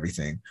to do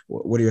everything.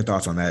 What are your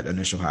thoughts on that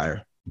initial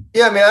hire?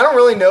 Yeah, I mean, I don't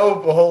really know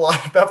a whole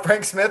lot about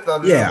Frank Smith.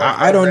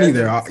 I don't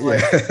either.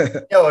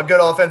 A good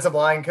offensive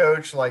line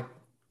coach,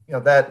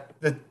 that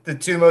the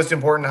two most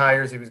important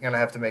hires he was going to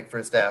have to make for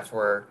his staff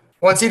were,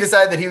 once he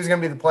decided that he was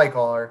going to be the play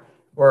caller,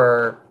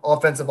 were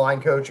offensive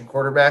line coach and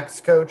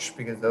quarterbacks coach,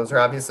 because those are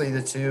obviously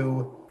the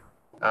two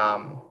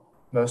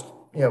most,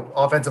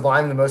 offensive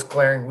line, the most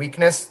glaring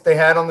weakness they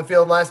had on the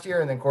field last year.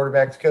 And then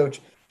quarterbacks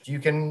coach, if you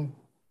can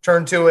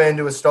turn Tua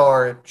into a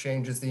star, it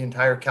changes the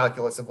entire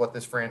calculus of what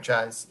this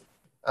franchise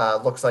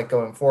looks like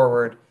going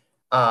forward.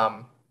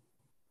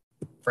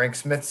 Frank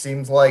Smith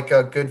seems like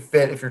a good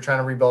fit if you're trying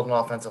to rebuild an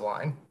offensive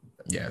line.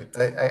 Yeah,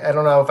 I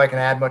don't know if I can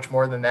add much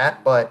more than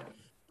that, but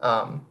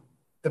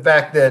the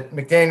fact that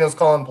McDaniel's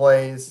calling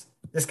plays,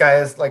 this guy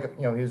is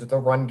he was the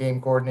run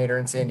game coordinator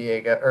in San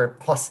Diego, or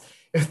plus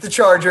the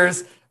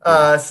Chargers.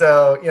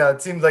 So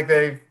it seems like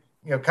they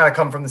kind of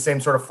come from the same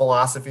sort of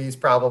philosophies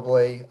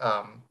probably.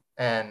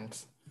 And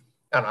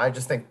I don't know, I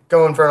just think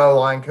going for an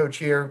O-line coach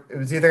here, it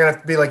was either going to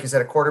have to be, like you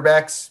said, a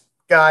quarterbacks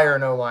guy or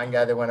an O-line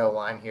guy. They went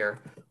O-line here.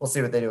 We'll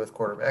see what they do with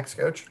quarterbacks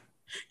coach.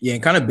 Yeah,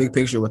 and kind of big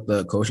picture with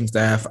the coaching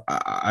staff,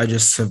 I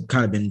just have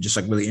kind of been just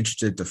like really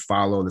interested to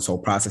follow this whole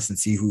process and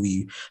see who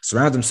he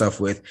surrounds himself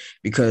with,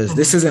 because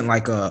this isn't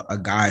like a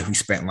guy who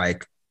spent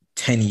like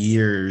 10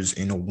 years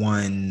in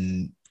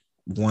one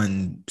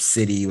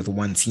city with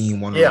one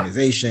team, one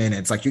organization.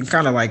 It's like you can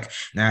kind of like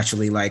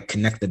naturally like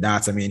connect the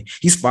dots. I mean,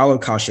 he's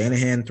followed Kyle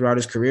Shanahan throughout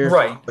his career,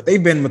 right? But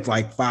they've been with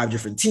like 5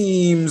 different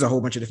teams, a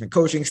whole bunch of different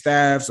coaching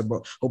staffs, a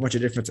whole bunch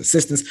of different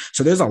assistants.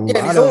 So there's a lot.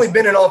 He's only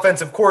been an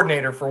offensive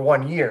coordinator for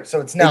 1 year, so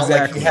it's not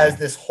like he has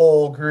this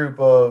whole group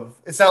of.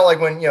 It's not like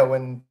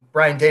when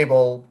Brian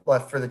Dable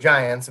left for the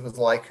Giants, it was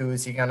like, who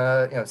is he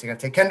gonna? Is he gonna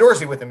take Ken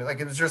Dorsey with him? Like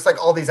it was just like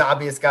all these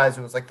obvious guys.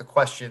 It was like the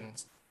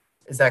questions: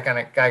 is that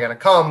guy gonna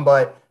come?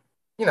 But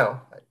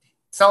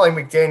it's not like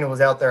McDaniel was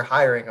out there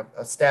hiring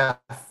a staff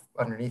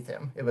underneath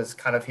him. It was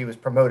kind of, he was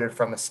promoted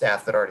from a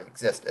staff that already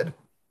existed.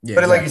 Yeah,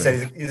 but like you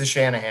said, he's a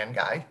Shanahan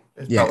guy.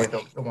 Is probably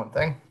the one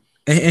thing.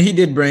 And he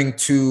did bring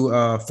 2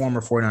 former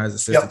 49ers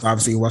assistants.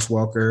 Obviously, Wes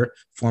Welker,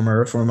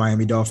 former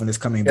Miami Dolphin, is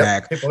coming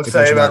back. People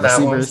excited about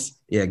that one.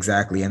 Yeah,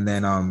 exactly. And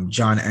then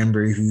John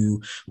Embry,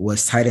 who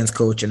was tight ends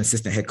coach and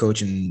assistant head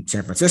coach in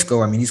San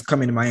Francisco. I mean, he's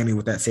coming to Miami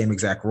with that same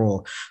exact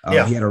role. He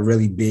had a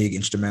really big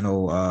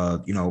instrumental,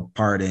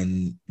 part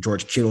in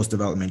George Kittle's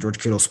development. George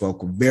Kittle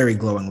spoke very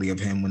glowingly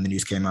of him when the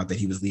news came out that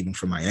he was leaving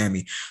for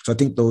Miami. So I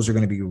think those are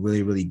going to be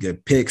really, really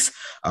good picks.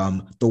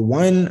 The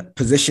one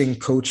position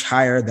coach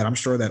hire that I'm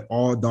sure that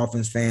all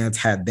Dolphins fans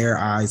had their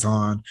eyes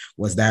on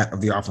was that of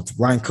the offensive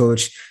line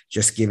coach,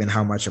 just given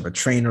how much of a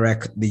train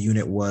wreck the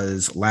unit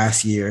was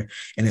last year.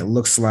 And it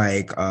looks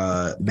like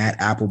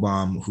Matt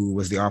Applebaum, who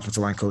was the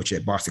offensive line coach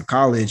at Boston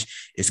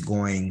College, is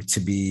going to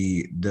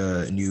be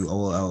the new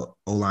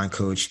O-line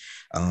coach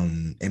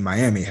in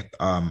Miami.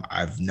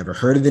 I've never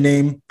heard of the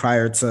name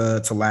prior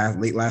to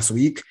late last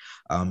week.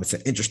 It's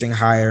an interesting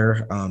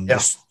hire.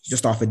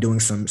 Just off of doing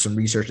some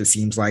research, it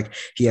seems like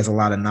he has a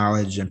lot of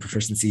knowledge and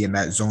proficiency in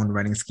that zone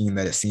running scheme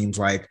that it seems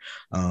like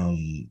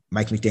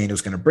Mike McDaniel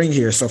is going to bring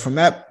here. So from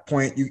that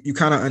point, you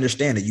kind of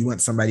understand that you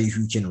want somebody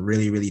who can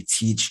really, really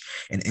teach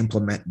and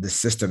implement the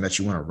system that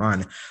you want to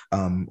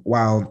run.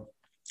 While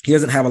he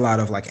doesn't have a lot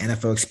of like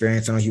NFL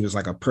experience. I know he was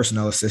like a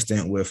personnel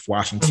assistant with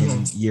Washington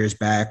Mhm. years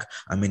back.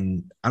 I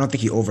mean, I don't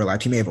think he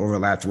overlapped. He may have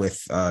overlapped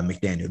with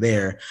McDaniel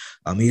there.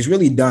 He's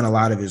really done a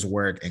lot of his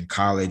work in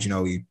college.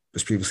 He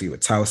was previously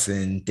with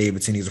Towson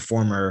Davidson. He's a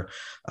former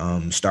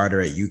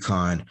starter at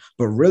UConn,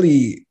 but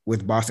really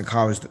with Boston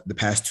College the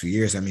past 2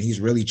 years, I mean, he's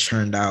really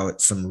churned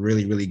out some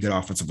really, really good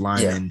offensive Yeah.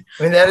 linemen.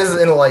 I mean, that is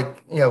in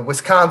like,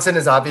 Wisconsin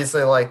is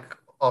obviously like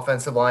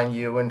offensive line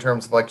U in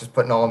terms of like just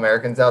putting all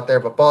Americans out there,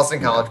 but Boston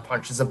Yeah. College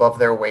punches above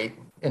their weight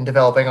in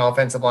developing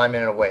offensive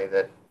linemen in a way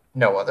that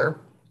no other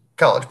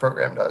college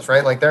program does,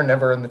 right? Like they're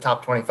never in the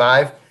top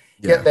 25,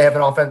 Yeah. yet they have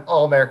an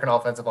all American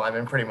offensive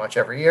lineman pretty much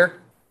every year.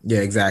 Yeah,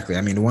 exactly.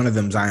 I mean, one of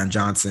them, Zion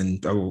Johnson,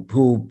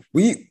 who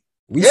we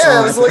Yeah, it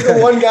saw was like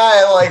the one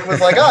guy like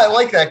was like, oh, I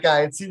like that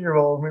guy at Senior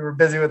Bowl, and we were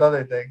busy with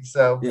other things.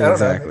 So Yeah, I don't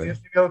know. exactly. Maybe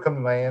he'll come to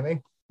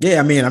Miami. Yeah,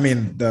 I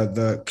mean,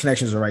 the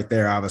connections are right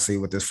there. Obviously,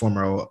 with this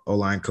former O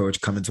line coach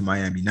coming to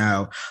Miami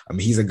now. I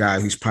mean, he's a guy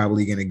who's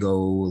probably going to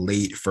go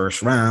late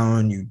first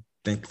round. You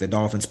think the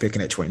Dolphins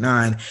picking at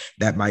 29,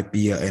 that might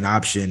be an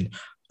option.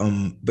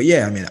 But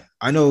yeah, I mean,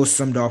 I know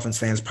some Dolphins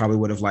fans probably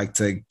would have liked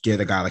to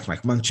get a guy like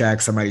Mike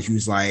Munchak, somebody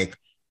who's like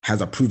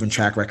has a proven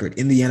track record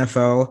in the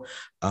NFL.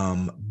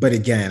 But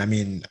again, I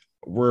mean,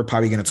 we're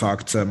probably going to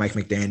talk to Mike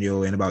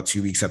McDaniel in about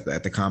 2 weeks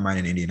at the combine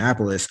in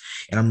Indianapolis.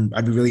 And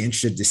I'd be really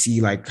interested to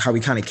see like how he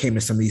kind of came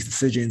to some of these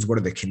decisions. What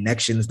are the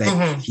connections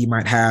that he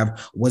might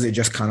have? Was it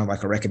just kind of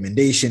like a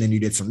recommendation and you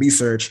did some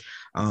research?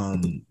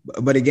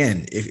 But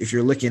again, if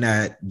you're looking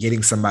at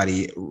getting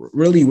somebody,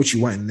 really what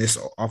you want in this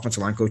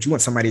offensive line coach, you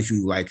want somebody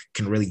who like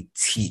can really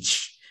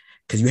teach,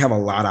 because you have a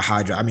lot of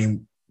I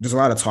mean, there's a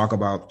lot of talk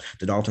about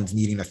the Dolphins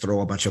needing to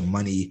throw a bunch of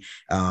money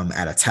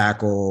at a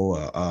tackle,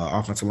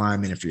 offensive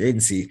lineman, and free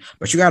agency.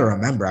 But you got to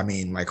remember, I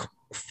mean, like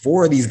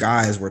 4 of these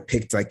guys were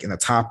picked like in the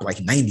top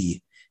like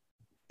 90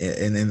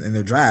 in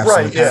their drafts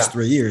in the past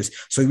 3 years.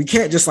 So we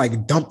can't just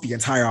like dump the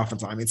entire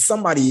offensive line. I mean,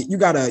 somebody's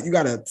got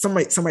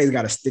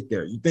to stick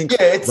there. You think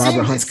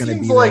Robert Hunt's going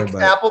to be like there,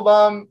 but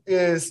Applebaum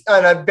is,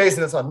 and I'm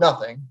basing this on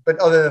nothing, but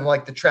other than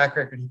like the track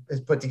record he has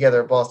put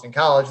together at Boston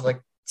College,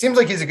 like seems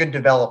like he's a good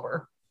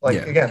developer.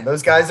 Like again,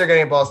 those guys they're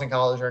getting at Boston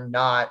College are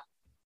not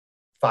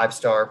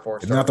 5-star, 4-star.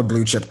 They're not the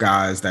blue chip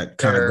guys that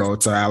kind of go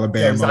to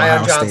Alabama.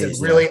 Zion Johnson,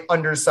 really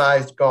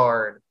undersized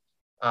guard.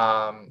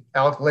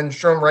 Alec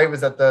Lindstrom, right? Was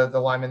that the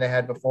lineman they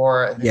had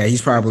before? Yeah,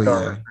 he's probably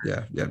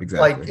yeah, exactly.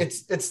 Like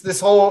it's this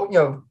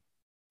whole,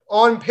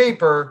 on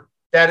paper,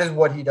 that is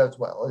what he does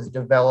well, is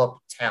develop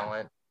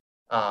talent.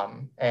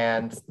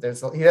 And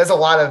he has a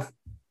lot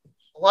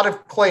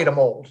of clay to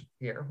mold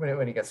here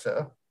when he gets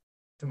to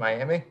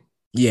Miami.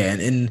 Yeah,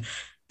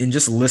 and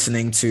just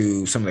listening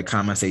to some of the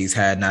comments that he's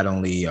had, not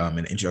only in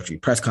the introductory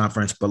press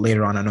conference, but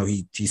later on, I know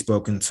he's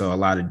spoken to a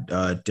lot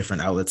of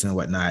different outlets and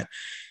whatnot.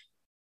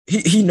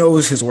 He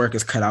knows his work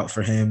is cut out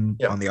for him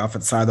on the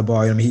offensive side of the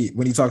ball. I mean,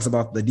 when he talks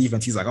about the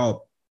defense, he's like,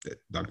 "Oh,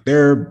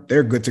 they're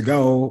good to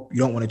go. You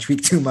don't want to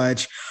tweak too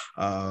much."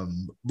 But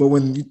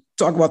when you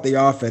talk about the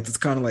offense, it's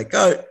kind of like,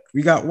 "Oh,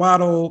 we got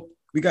Waddle,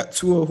 we got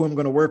Tua, who I'm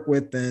going to work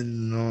with,"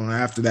 and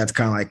after that's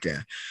kind of like,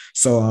 yeah.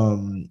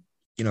 So,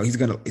 he's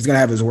gonna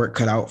have his work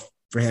cut out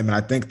for him. And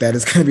I think that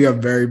it's going to be a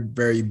very,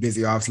 very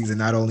busy offseason,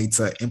 not only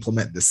to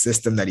implement the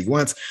system that he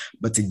wants,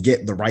 but to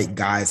get the right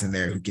guys in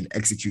there who can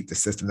execute the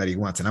system that he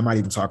wants. And I'm not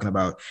even talking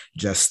about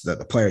just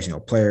the players,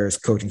 players,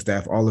 coaching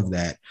staff, all of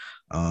that.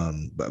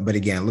 But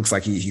again, it looks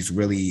like he's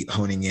really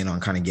honing in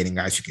on kind of getting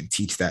guys who can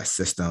teach that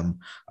system,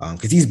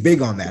 because he's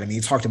big on that. I mean, he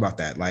talked about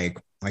that,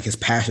 like his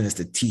passion is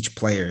to teach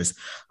players.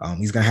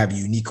 He's going to have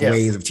unique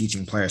ways of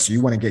teaching players. So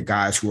you want to get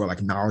guys who are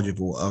like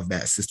knowledgeable of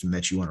that system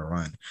that you want to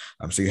run.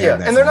 So you have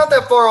that. And they're not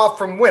that far off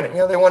from winning.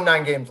 They won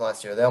 9 games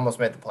last year. They almost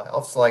made the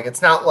playoffs. Like,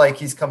 it's not like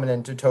he's coming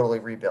in to totally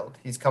rebuild.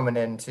 He's coming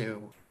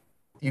into,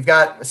 you've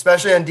got,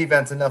 especially on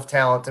defense, enough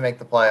talent to make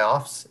the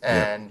playoffs.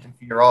 And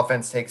if your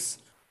offense takes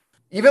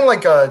even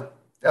like I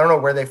don't know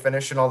where they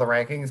finish in all the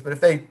rankings, but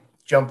if they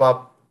jump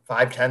up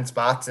 5-10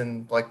 spots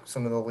in like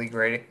some of the league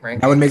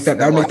rankings, that would make them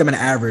an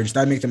average.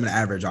 That would make them an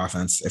average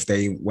offense if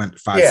they went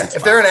 5. Yeah,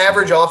 if they're an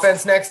average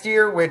offense next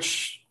year,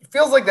 which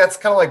feels like that's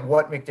kind of like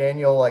what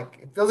McDaniel, like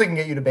it feels like he can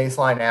get you to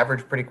baseline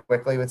average pretty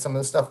quickly with some of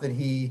the stuff that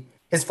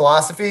his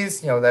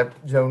philosophies, that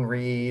zone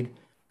read,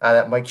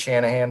 that Mike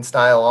Shanahan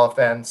style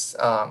offense.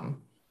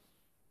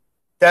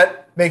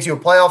 That makes you a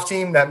playoff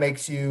team. That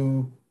makes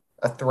you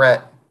a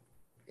threat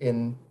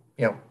in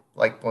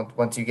like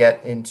once you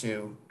get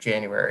into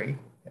January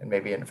and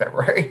maybe in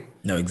February.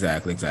 No,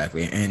 exactly.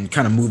 And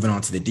kind of moving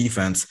on to the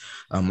defense,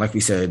 like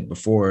we said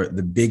before,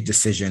 the big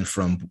decision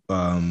from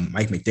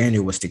Mike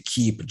McDaniel was to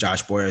keep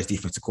Josh Boyer as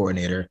defensive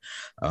coordinator.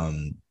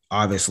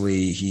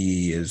 Obviously,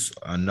 he is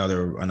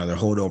another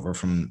holdover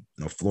from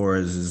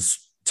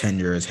Flores'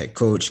 tenure as head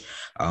coach.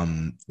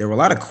 There were a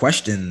lot of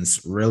questions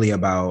really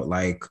about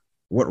like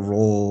what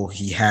role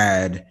he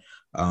had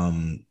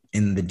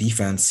in the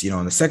defense,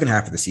 in the second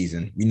half of the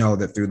season. We know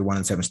that through the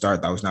 1-7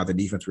 start, that was not the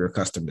defense we were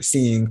accustomed to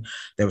seeing.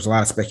 There was a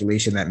lot of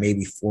speculation that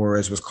maybe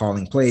Flores was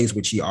calling plays,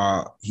 which he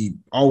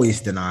always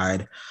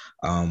denied.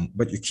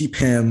 But you keep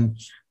him.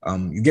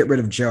 You get rid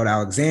of Gerald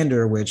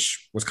Alexander,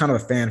 which was kind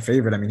of a fan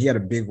favorite. I mean, he had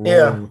a big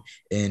Yeah. role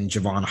in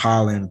Javon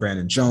Holland,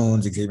 Brandon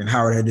Jones, Xavier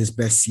Howard had his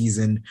best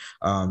season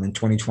in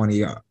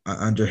 2020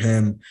 under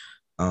him.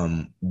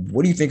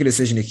 What do you think of the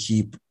decision to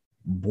keep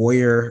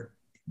Boyer,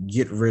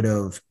 get rid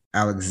of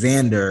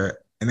Alexander,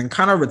 and then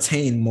kind of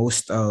retain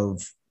most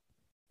of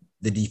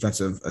the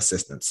defensive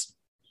assistants?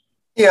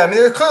 Yeah, I mean,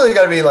 there's clearly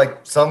got to be like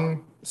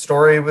some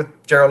story with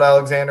Gerald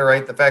Alexander,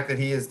 right? The fact that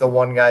he is the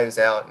one guy who's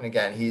out, and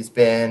again, he's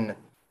been,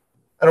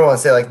 I don't want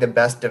to say like the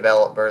best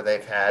developer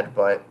they've had,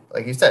 but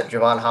like you said,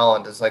 Javon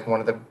Holland is like one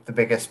of the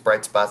biggest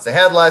bright spots they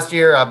had last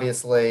year.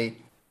 Obviously,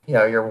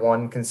 your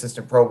one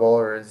consistent Pro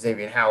Bowler,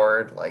 Xavier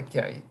Howard, like,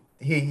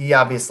 he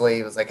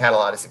obviously was like had a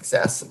lot of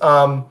success.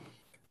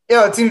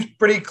 It seems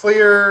pretty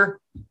clear.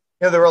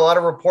 There were a lot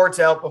of reports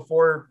out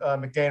before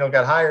McDaniel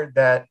got hired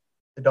that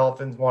the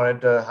Dolphins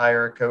wanted to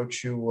hire a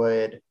coach who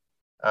would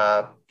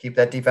keep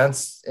that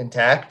defense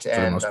intact,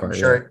 and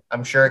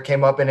I'm sure it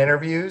came up in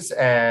interviews.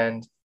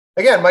 And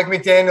again, Mike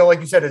McDaniel,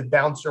 like you said, has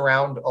bounced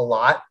around a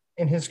lot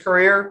in his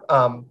career.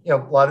 A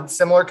lot of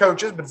similar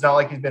coaches, but it's not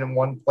like he's been in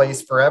one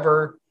place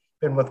forever,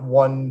 been with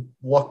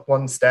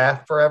one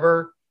staff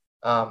forever.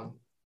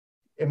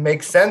 It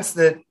makes sense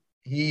that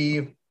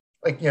he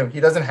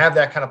doesn't have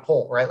that kind of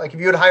pull, right? Like if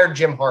you had hired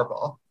Jim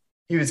Harbaugh,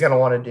 he was going to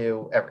want to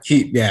do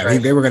everything.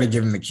 They were going to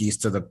give him the keys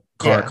to the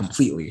car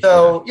completely.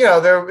 So,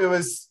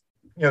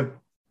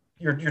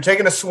 you're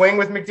taking a swing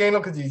with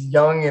McDaniel because he's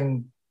young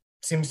and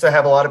seems to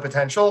have a lot of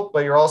potential,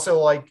 but you're also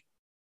like,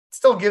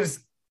 still gives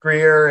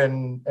Grier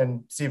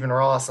and Stephen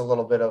Ross a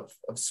little bit of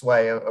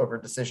sway over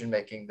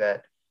decision-making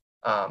that,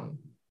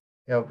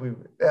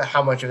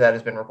 how much of that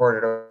has been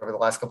reported over the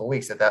last couple of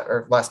weeks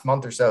or last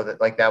month or so,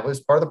 that like that was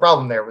part of the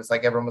problem there, was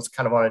like everyone was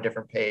kind of on a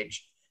different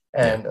page.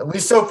 And at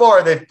least so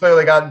far, they've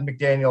clearly gotten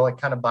McDaniel like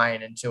kind of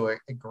buying into a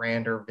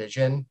grander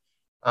vision.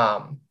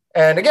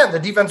 And again, the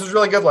defense was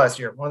really good last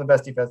year. One of the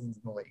best defenses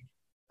in the league,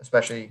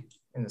 especially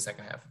in the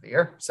second half of the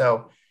year. So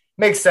it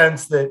makes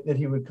sense that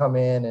he would come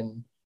in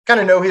and kind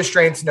of know his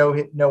strengths, know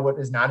what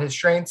is not his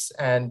strengths,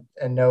 and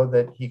know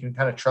that he can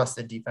kind of trust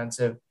the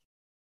defensive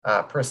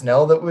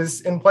personnel that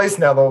was in place.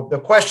 Now, the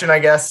question, I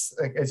guess,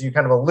 as you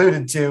kind of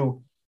alluded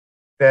to,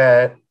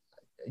 that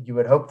you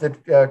would hope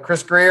that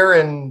Chris Grier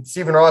and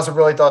Stephen Ross have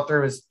really thought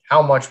through, is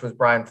how much was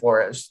Brian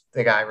Flores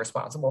the guy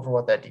responsible for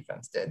what that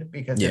defense did?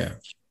 Because if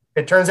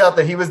it turns out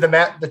that he was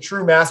the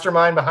true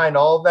mastermind behind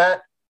all of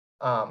that,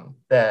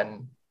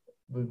 then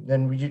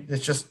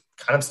it's just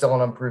kind of still an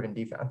unproven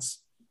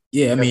defense.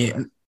 Yeah, I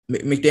mean,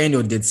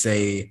 McDaniel did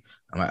say,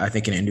 I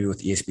think in an interview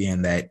with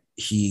ESPN, that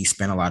he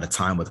spent a lot of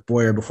time with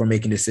Boyer before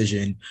making a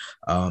decision.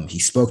 He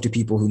spoke to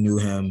people who knew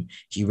him.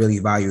 He really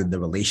valued the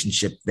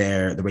relationship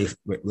there, the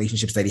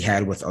relationships that he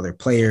had with other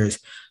players.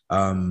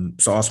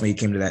 So ultimately he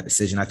came to that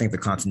decision. I think the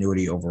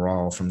continuity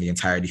overall from the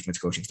entire defense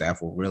coaching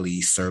staff will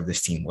really serve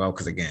this team well,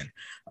 because again,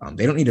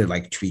 they don't need to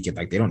like tweak it.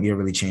 Like they don't need to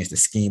really change the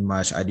scheme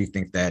much. I do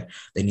think that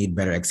they need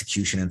better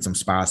execution in some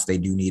spots. They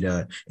do need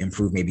to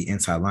improve maybe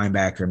inside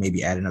linebacker,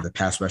 maybe add another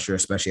pass rusher,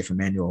 especially if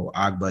Emmanuel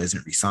Ogbah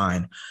isn't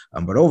re-signed.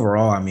 But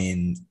overall, I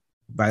mean,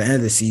 by the end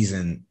of the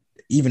season,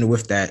 even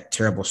with that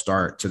terrible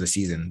start to the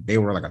season, they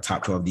were like a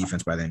top 12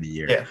 defense by the end of the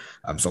year. Yeah.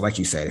 So like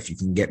you said, if you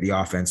can get the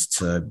offense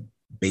to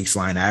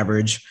baseline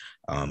average,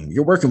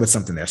 you're working with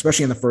something there,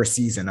 especially in the first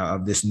season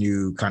of this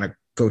new kind of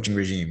coaching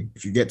regime.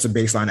 If you get to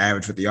baseline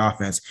average with the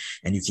offense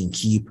and you can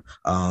keep,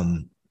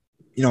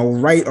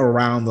 right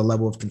around the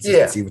level of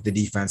consistency with the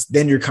defense,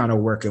 then you're kind of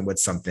working with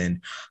something.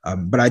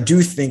 But I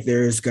do think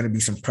there's going to be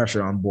some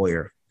pressure on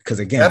Boyer because,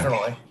 again,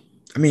 definitely.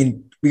 I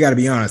mean, we got to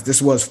be honest.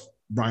 This was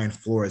Brian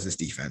Flores'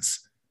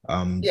 defense.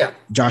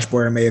 Josh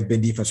Boyer may have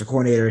been defensive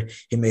coordinator.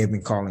 He may have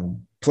been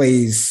calling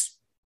plays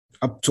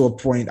up to a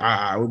point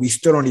we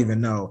still don't even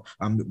know.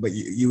 But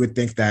you would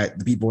think that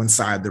the people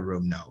inside the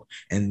room know.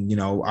 And,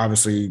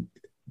 obviously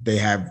they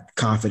have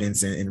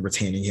confidence in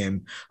retaining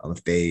him.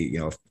 If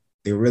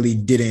they really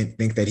didn't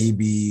think that he'd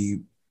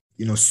be,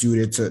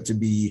 suited to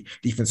be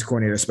defensive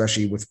coordinator,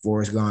 especially with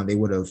Flores gone, they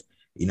would have,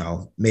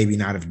 maybe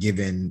not have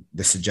given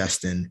the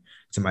suggestion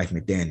to Mike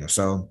McDaniel.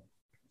 So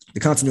the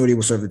continuity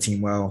will serve the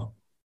team well.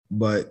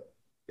 But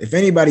if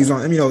anybody's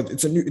on,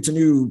 it's a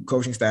new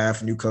coaching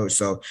staff, new coach,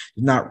 so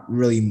there's not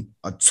really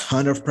a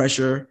ton of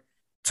pressure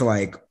to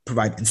like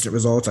provide instant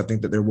results. I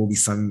think that there will be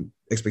some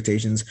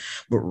expectations,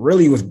 but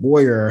really with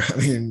Boyer, I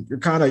mean, you're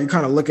kind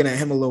of looking at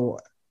him a little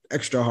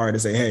extra hard to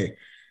say, hey,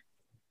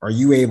 are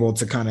you able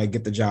to kind of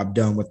get the job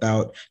done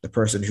without the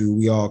person who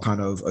we all kind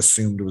of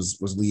assumed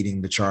was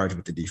leading the charge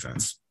with the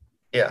defense?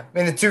 Yeah, I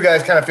mean, the two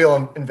guys kind of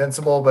feel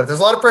invincible, but there's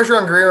a lot of pressure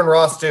on Grier and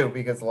Ross too,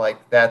 because like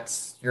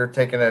you're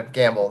taking a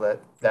gamble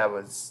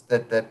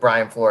that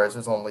Brian Flores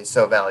was only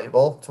so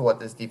valuable to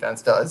what this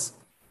defense does,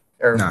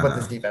 or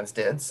this defense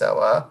did.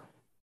 So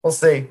we'll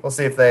see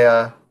if they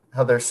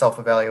how their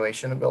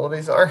self-evaluation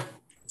abilities are.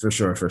 For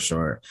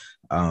sure.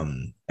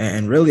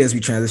 And really, as we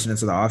transition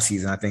into the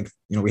offseason, I think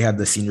we had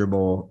the Senior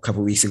Bowl a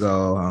couple of weeks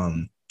ago.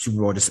 Super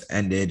Bowl just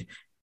ended.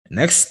 The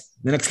next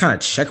kind of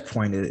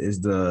checkpoint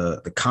is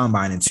the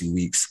combine in 2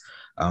 weeks.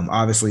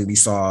 Obviously, we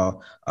saw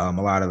a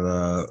lot of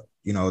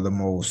the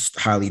most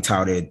highly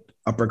touted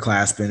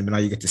upperclassmen, but now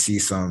you get to see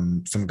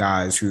some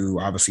guys who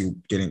obviously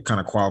didn't kind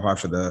of qualify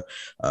for the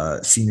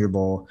Senior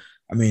Bowl.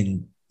 I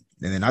mean,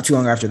 and then not too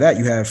long after that,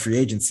 you have free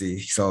agency.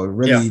 So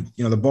really,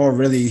 the ball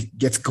really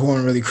gets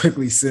going really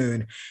quickly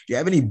soon. Do you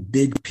have any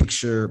big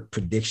picture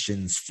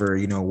predictions for,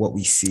 what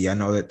we see? I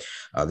know that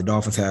the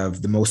Dolphins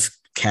have the most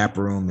cap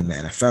room in the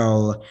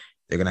NFL.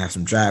 They're going to have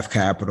some draft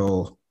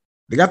capital.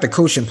 They got the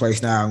coach in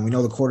place now, and we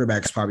know the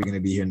quarterback is probably going to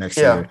be here next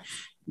year.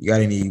 You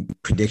got any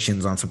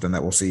predictions on something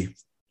that we'll see?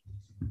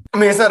 I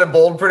mean, it's not a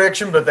bold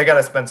prediction, but they got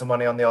to spend some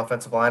money on the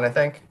offensive line, I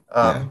think.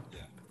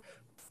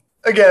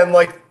 Again,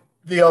 like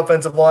the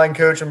offensive line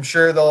coach, I'm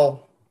sure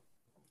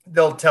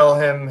they'll tell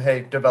him,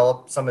 hey,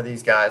 develop some of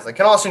these guys. Like,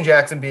 can Austin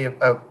Jackson be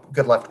a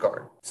good left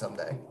guard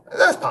someday?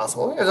 That's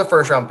possible. He was a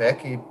first-round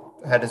pick. He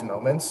had his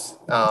moments.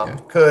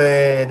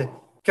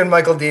 Can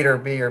Michael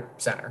Dieter be your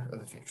center of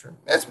the future?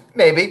 It's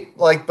maybe.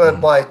 But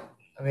I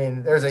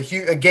mean, there's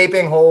a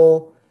gaping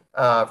hole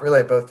really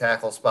at both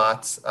tackle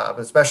spots, but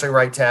especially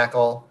right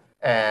tackle.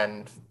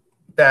 And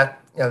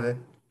that, they're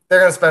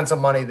going to spend some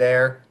money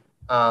there.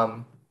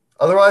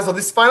 Otherwise, will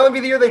this finally be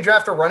the year they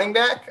draft a running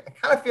back? I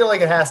kind of feel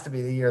like it has to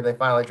be the year they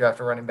finally draft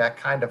a running back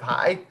kind of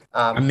high.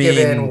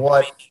 Given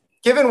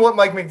what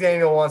Mike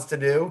McDaniel wants to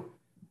do,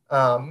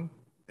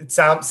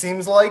 it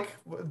seems like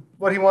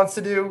what he wants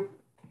to do.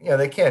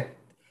 They can't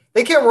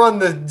run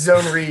the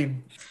zone read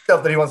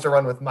stuff that he wants to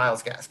run with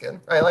Myles Gaskin,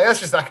 right? Like, that's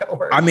just not going to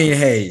work. I mean,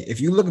 hey, if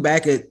you look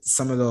back at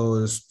some of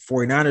those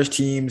 49ers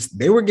teams,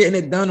 they were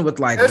getting it done with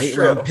late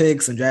round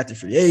picks and drafted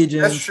free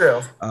agents. That's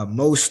true.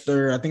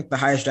 Mostert, I think the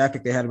highest draft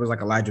pick they had was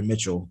Elijah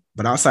Mitchell.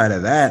 But outside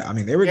of that, I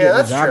mean, they were getting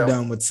the job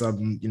done with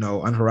some,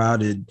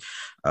 unheralded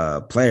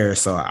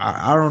players. So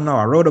I don't know.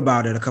 I wrote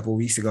about it a couple of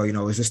weeks ago.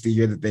 Is this the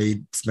year that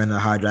they spend a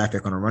high draft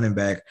pick on a running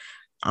back?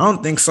 I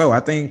don't think so.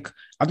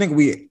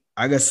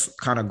 I guess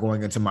kind of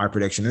going into my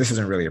prediction, this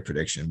isn't really a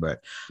prediction,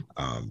 but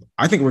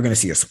I think we're going to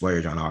see a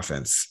splurge on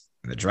offense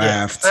in the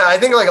draft. I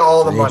think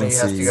all the money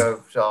has to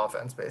go to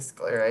offense,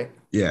 basically, right?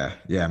 Yeah,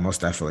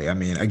 most definitely. I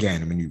mean,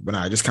 again, when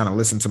I just kind of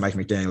listen to Mike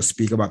McDaniel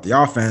speak about the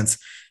offense,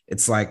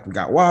 it's like we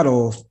got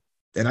Waddle,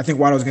 and I think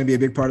Waddle is going to be a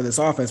big part of this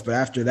offense. But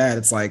after that,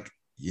 it's like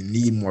you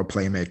need more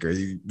playmakers.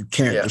 You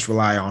can't just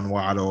rely on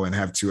Waddle and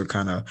have Tua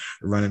kind of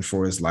running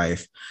for his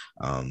life.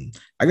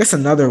 I guess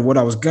what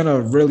I was going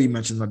to really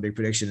mention my big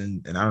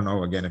prediction, and I don't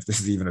know, again, if this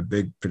is even a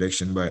big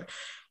prediction, but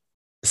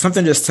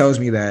something just tells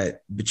me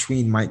that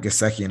between Mike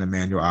Gesicki and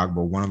Emmanuel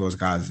Ogbah, one of those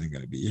guys isn't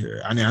going to be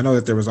here. I mean, I know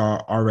that there was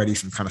already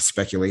some kind of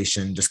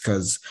speculation just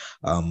because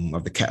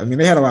of the cap. I mean,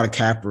 they had a lot of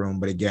cap room,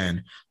 but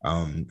again,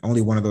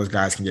 only one of those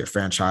guys can get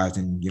franchised,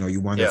 and you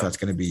wonder if that's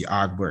going to be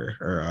Ogbah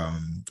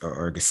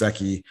or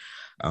Gesicki.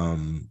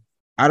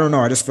 I don't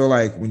know. I just feel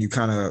like when you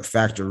kind of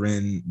factor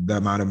in the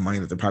amount of money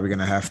that they're probably going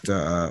to have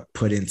to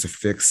put in to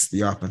fix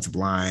the offensive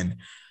line,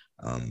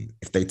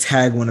 if they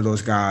tag one of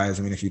those guys,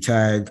 I mean, if you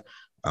tag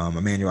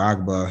Emmanuel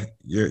Ogbah,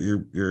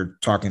 you're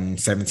talking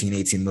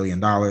 $17-18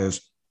 million.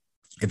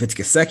 If it's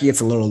Gesicki,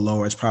 it's a little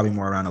lower. It's probably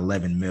more around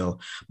 11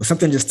 mil. But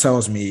something just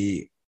tells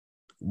me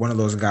one of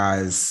those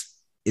guys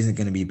isn't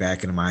going to be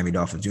back in the Miami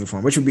Dolphins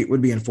uniform, which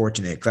would be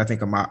unfortunate because I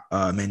think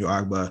Emmanuel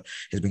Ogbah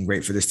has been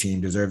great for this team,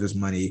 deserves this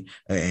money,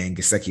 and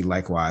Gesicki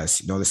likewise.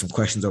 There's some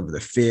questions over the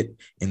fit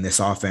in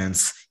this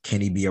offense. Can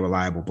he be a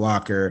reliable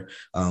blocker?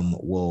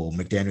 Will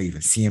McDaniel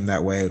even see him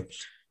that way?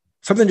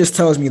 Something just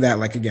tells me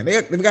that, again,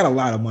 they've got a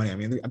lot of money. I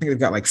mean, I think they've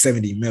got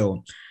 70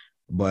 mil.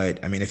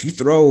 But I mean, if you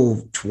throw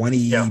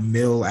 20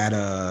 mil at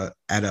a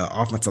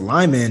offensive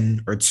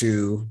lineman or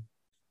two,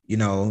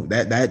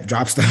 that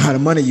drops the amount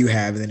of money you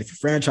have. And then if you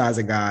franchise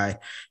a guy,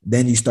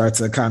 then you got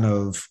to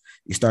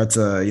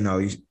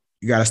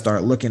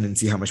start looking and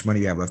see how much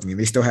money you have left. I mean,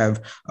 they still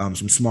have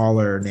some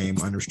smaller name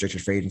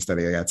unrestricted free agents that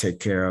they got to take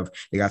care of.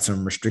 They got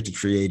some restricted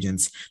free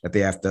agents that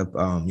they have to,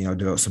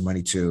 devote some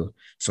money to.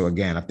 So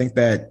again, I think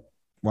that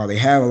while they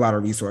have a lot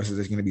of resources,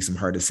 there's going to be some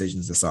hard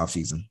decisions this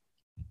offseason.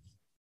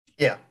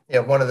 Yeah.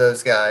 One of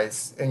those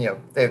guys, and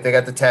they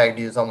got the tag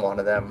deals on one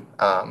of them.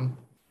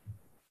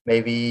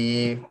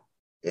 Maybe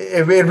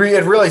it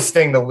really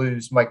sting to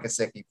lose Mike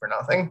Gesicki for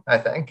nothing, I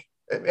think,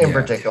 in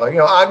particular.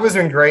 Ogbah's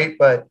been great,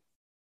 but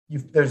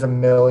there's a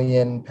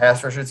million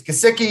pass rushers.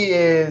 Gesicki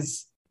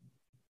is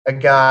a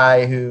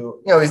guy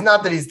who, he's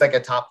not that he's like a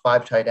top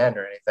 5 tight end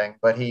or anything,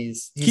 but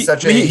he's close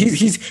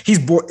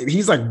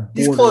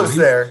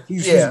there.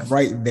 He's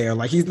right there.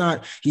 Like he's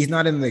not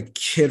in the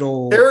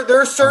Kittle. There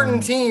are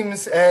certain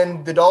teams,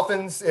 and the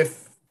Dolphins,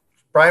 if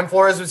Brian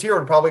Flores was here,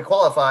 would probably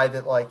qualify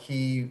that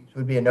he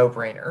would be a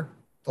no-brainer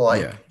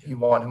to you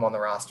want him on the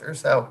roster.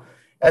 So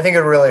I think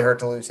it would really hurt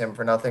to lose him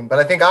for nothing. But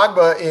I think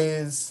Ogbah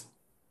is,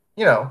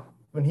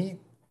 when he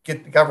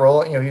got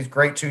rolling, he was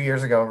great 2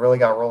 years ago and really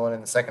got rolling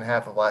in the second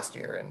half of last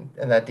year.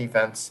 And that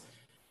defense,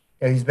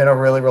 he's been a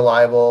really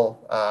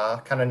reliable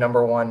kind of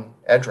number one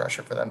edge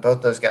rusher for them.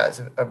 Both those guys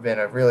have been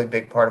a really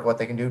big part of what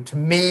they can do. To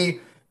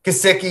me,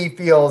 Gesicki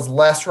feels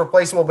less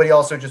replaceable, but he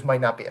also just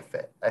might not be a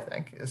fit, I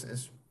think,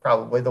 is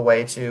probably the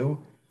way to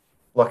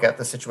look at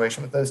the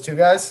situation with those two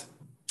guys.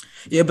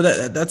 Yeah,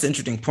 but that's an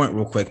interesting point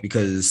real quick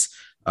because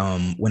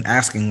when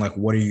asking like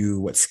what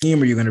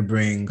scheme are you going to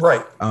bring?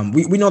 Right.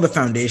 We know the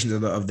foundations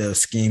of the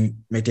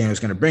scheme McDaniel is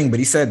going to bring, but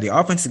he said the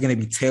offense is going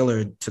to be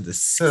tailored to the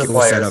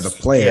skill set of the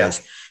players.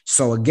 Yeah.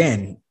 So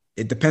again,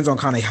 it depends on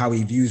kind of how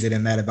he views it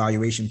in that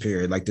evaluation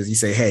period. Like, does he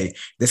say, hey,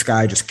 this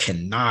guy just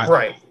cannot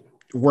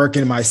work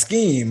in my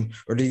scheme?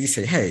 Or does he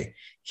say, hey,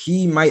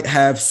 he might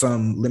have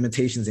some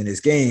limitations in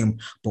his game,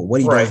 but what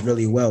he does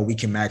really well, we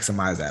can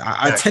maximize that.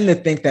 I tend to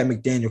think that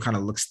McDaniel kind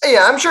of looks.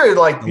 Yeah, I'm sure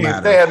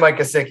if they had Mike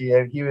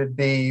Gesicki, he would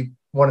be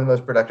one of the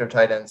most productive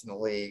tight ends in the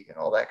league and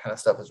all that kind of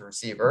stuff as a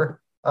receiver.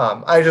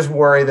 I just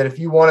worry that if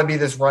you want to be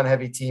this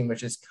run-heavy team,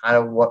 which is kind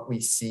of what we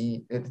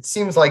see, it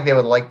seems like they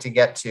would like to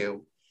get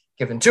to,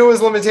 given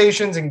Tua's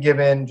limitations and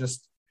given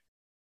just,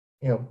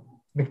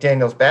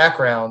 McDaniel's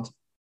background.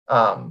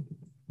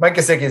 Mike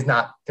Gesicki is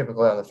not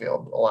typically on the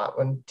field a lot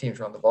when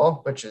teams run the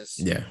ball, which is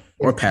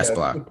or pass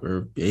block,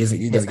 or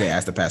he doesn't get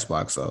asked to pass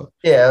block. So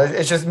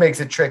it just makes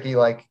it tricky.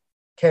 Like,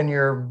 can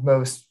your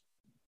most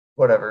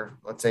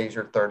let's say he's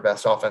your third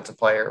best offensive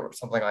player or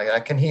something like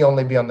that, can he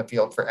only be on the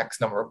field for X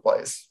number of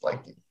plays?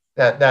 Like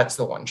that's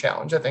the one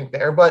challenge I think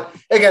there. But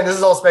again, this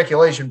is all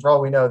speculation. For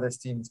all we know, this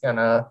team's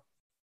gonna,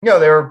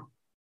 they're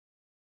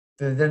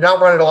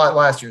not running a lot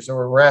last year, so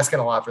we're asking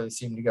a lot for this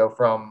team to go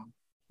from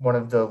one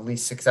of the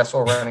least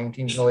successful running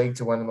teams in the league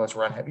to one of the most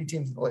run-heavy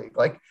teams in the league.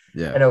 Like,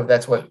 I know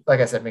that's what, like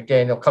I said,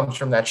 McDaniel comes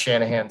from that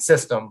Shanahan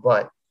system,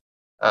 but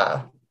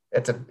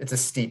it's a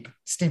steep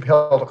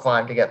hill to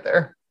climb to get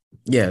there.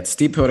 Yeah, it's a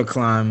steep hill to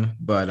climb,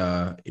 but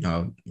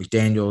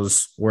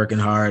McDaniel's working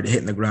hard,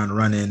 hitting the ground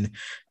running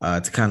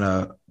to kind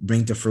of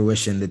bring to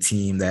fruition the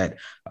team that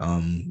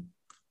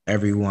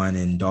everyone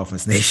in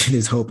Dolphins Nation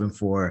is hoping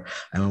for.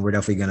 I mean, we're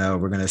definitely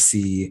gonna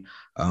see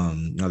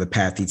the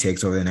path he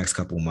takes over the next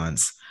couple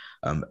months.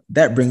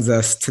 That brings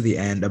us to the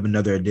end of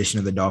another edition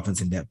of the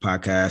Dolphins in Depth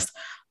podcast.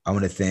 I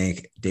want to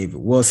thank David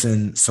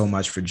Wilson so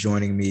much for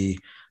joining me.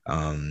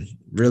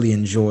 Really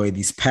enjoyed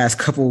these past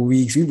couple of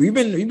weeks. We've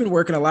been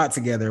working a lot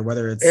together,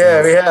 whether it's we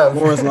have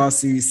Flores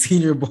lawsuit,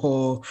 Senior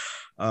Bowl,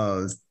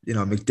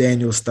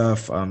 McDaniel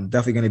stuff.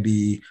 Definitely going to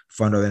be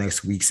fun over the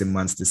next weeks and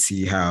months to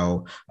see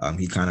how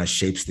he kind of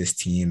shapes this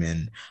team,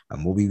 and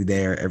we'll be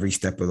there every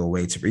step of the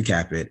way to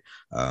recap it.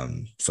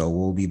 So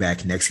we'll be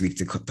back next week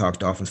to talk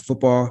Dolphins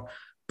football.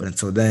 But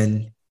until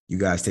then, you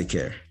guys take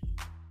care.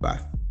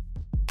 Bye.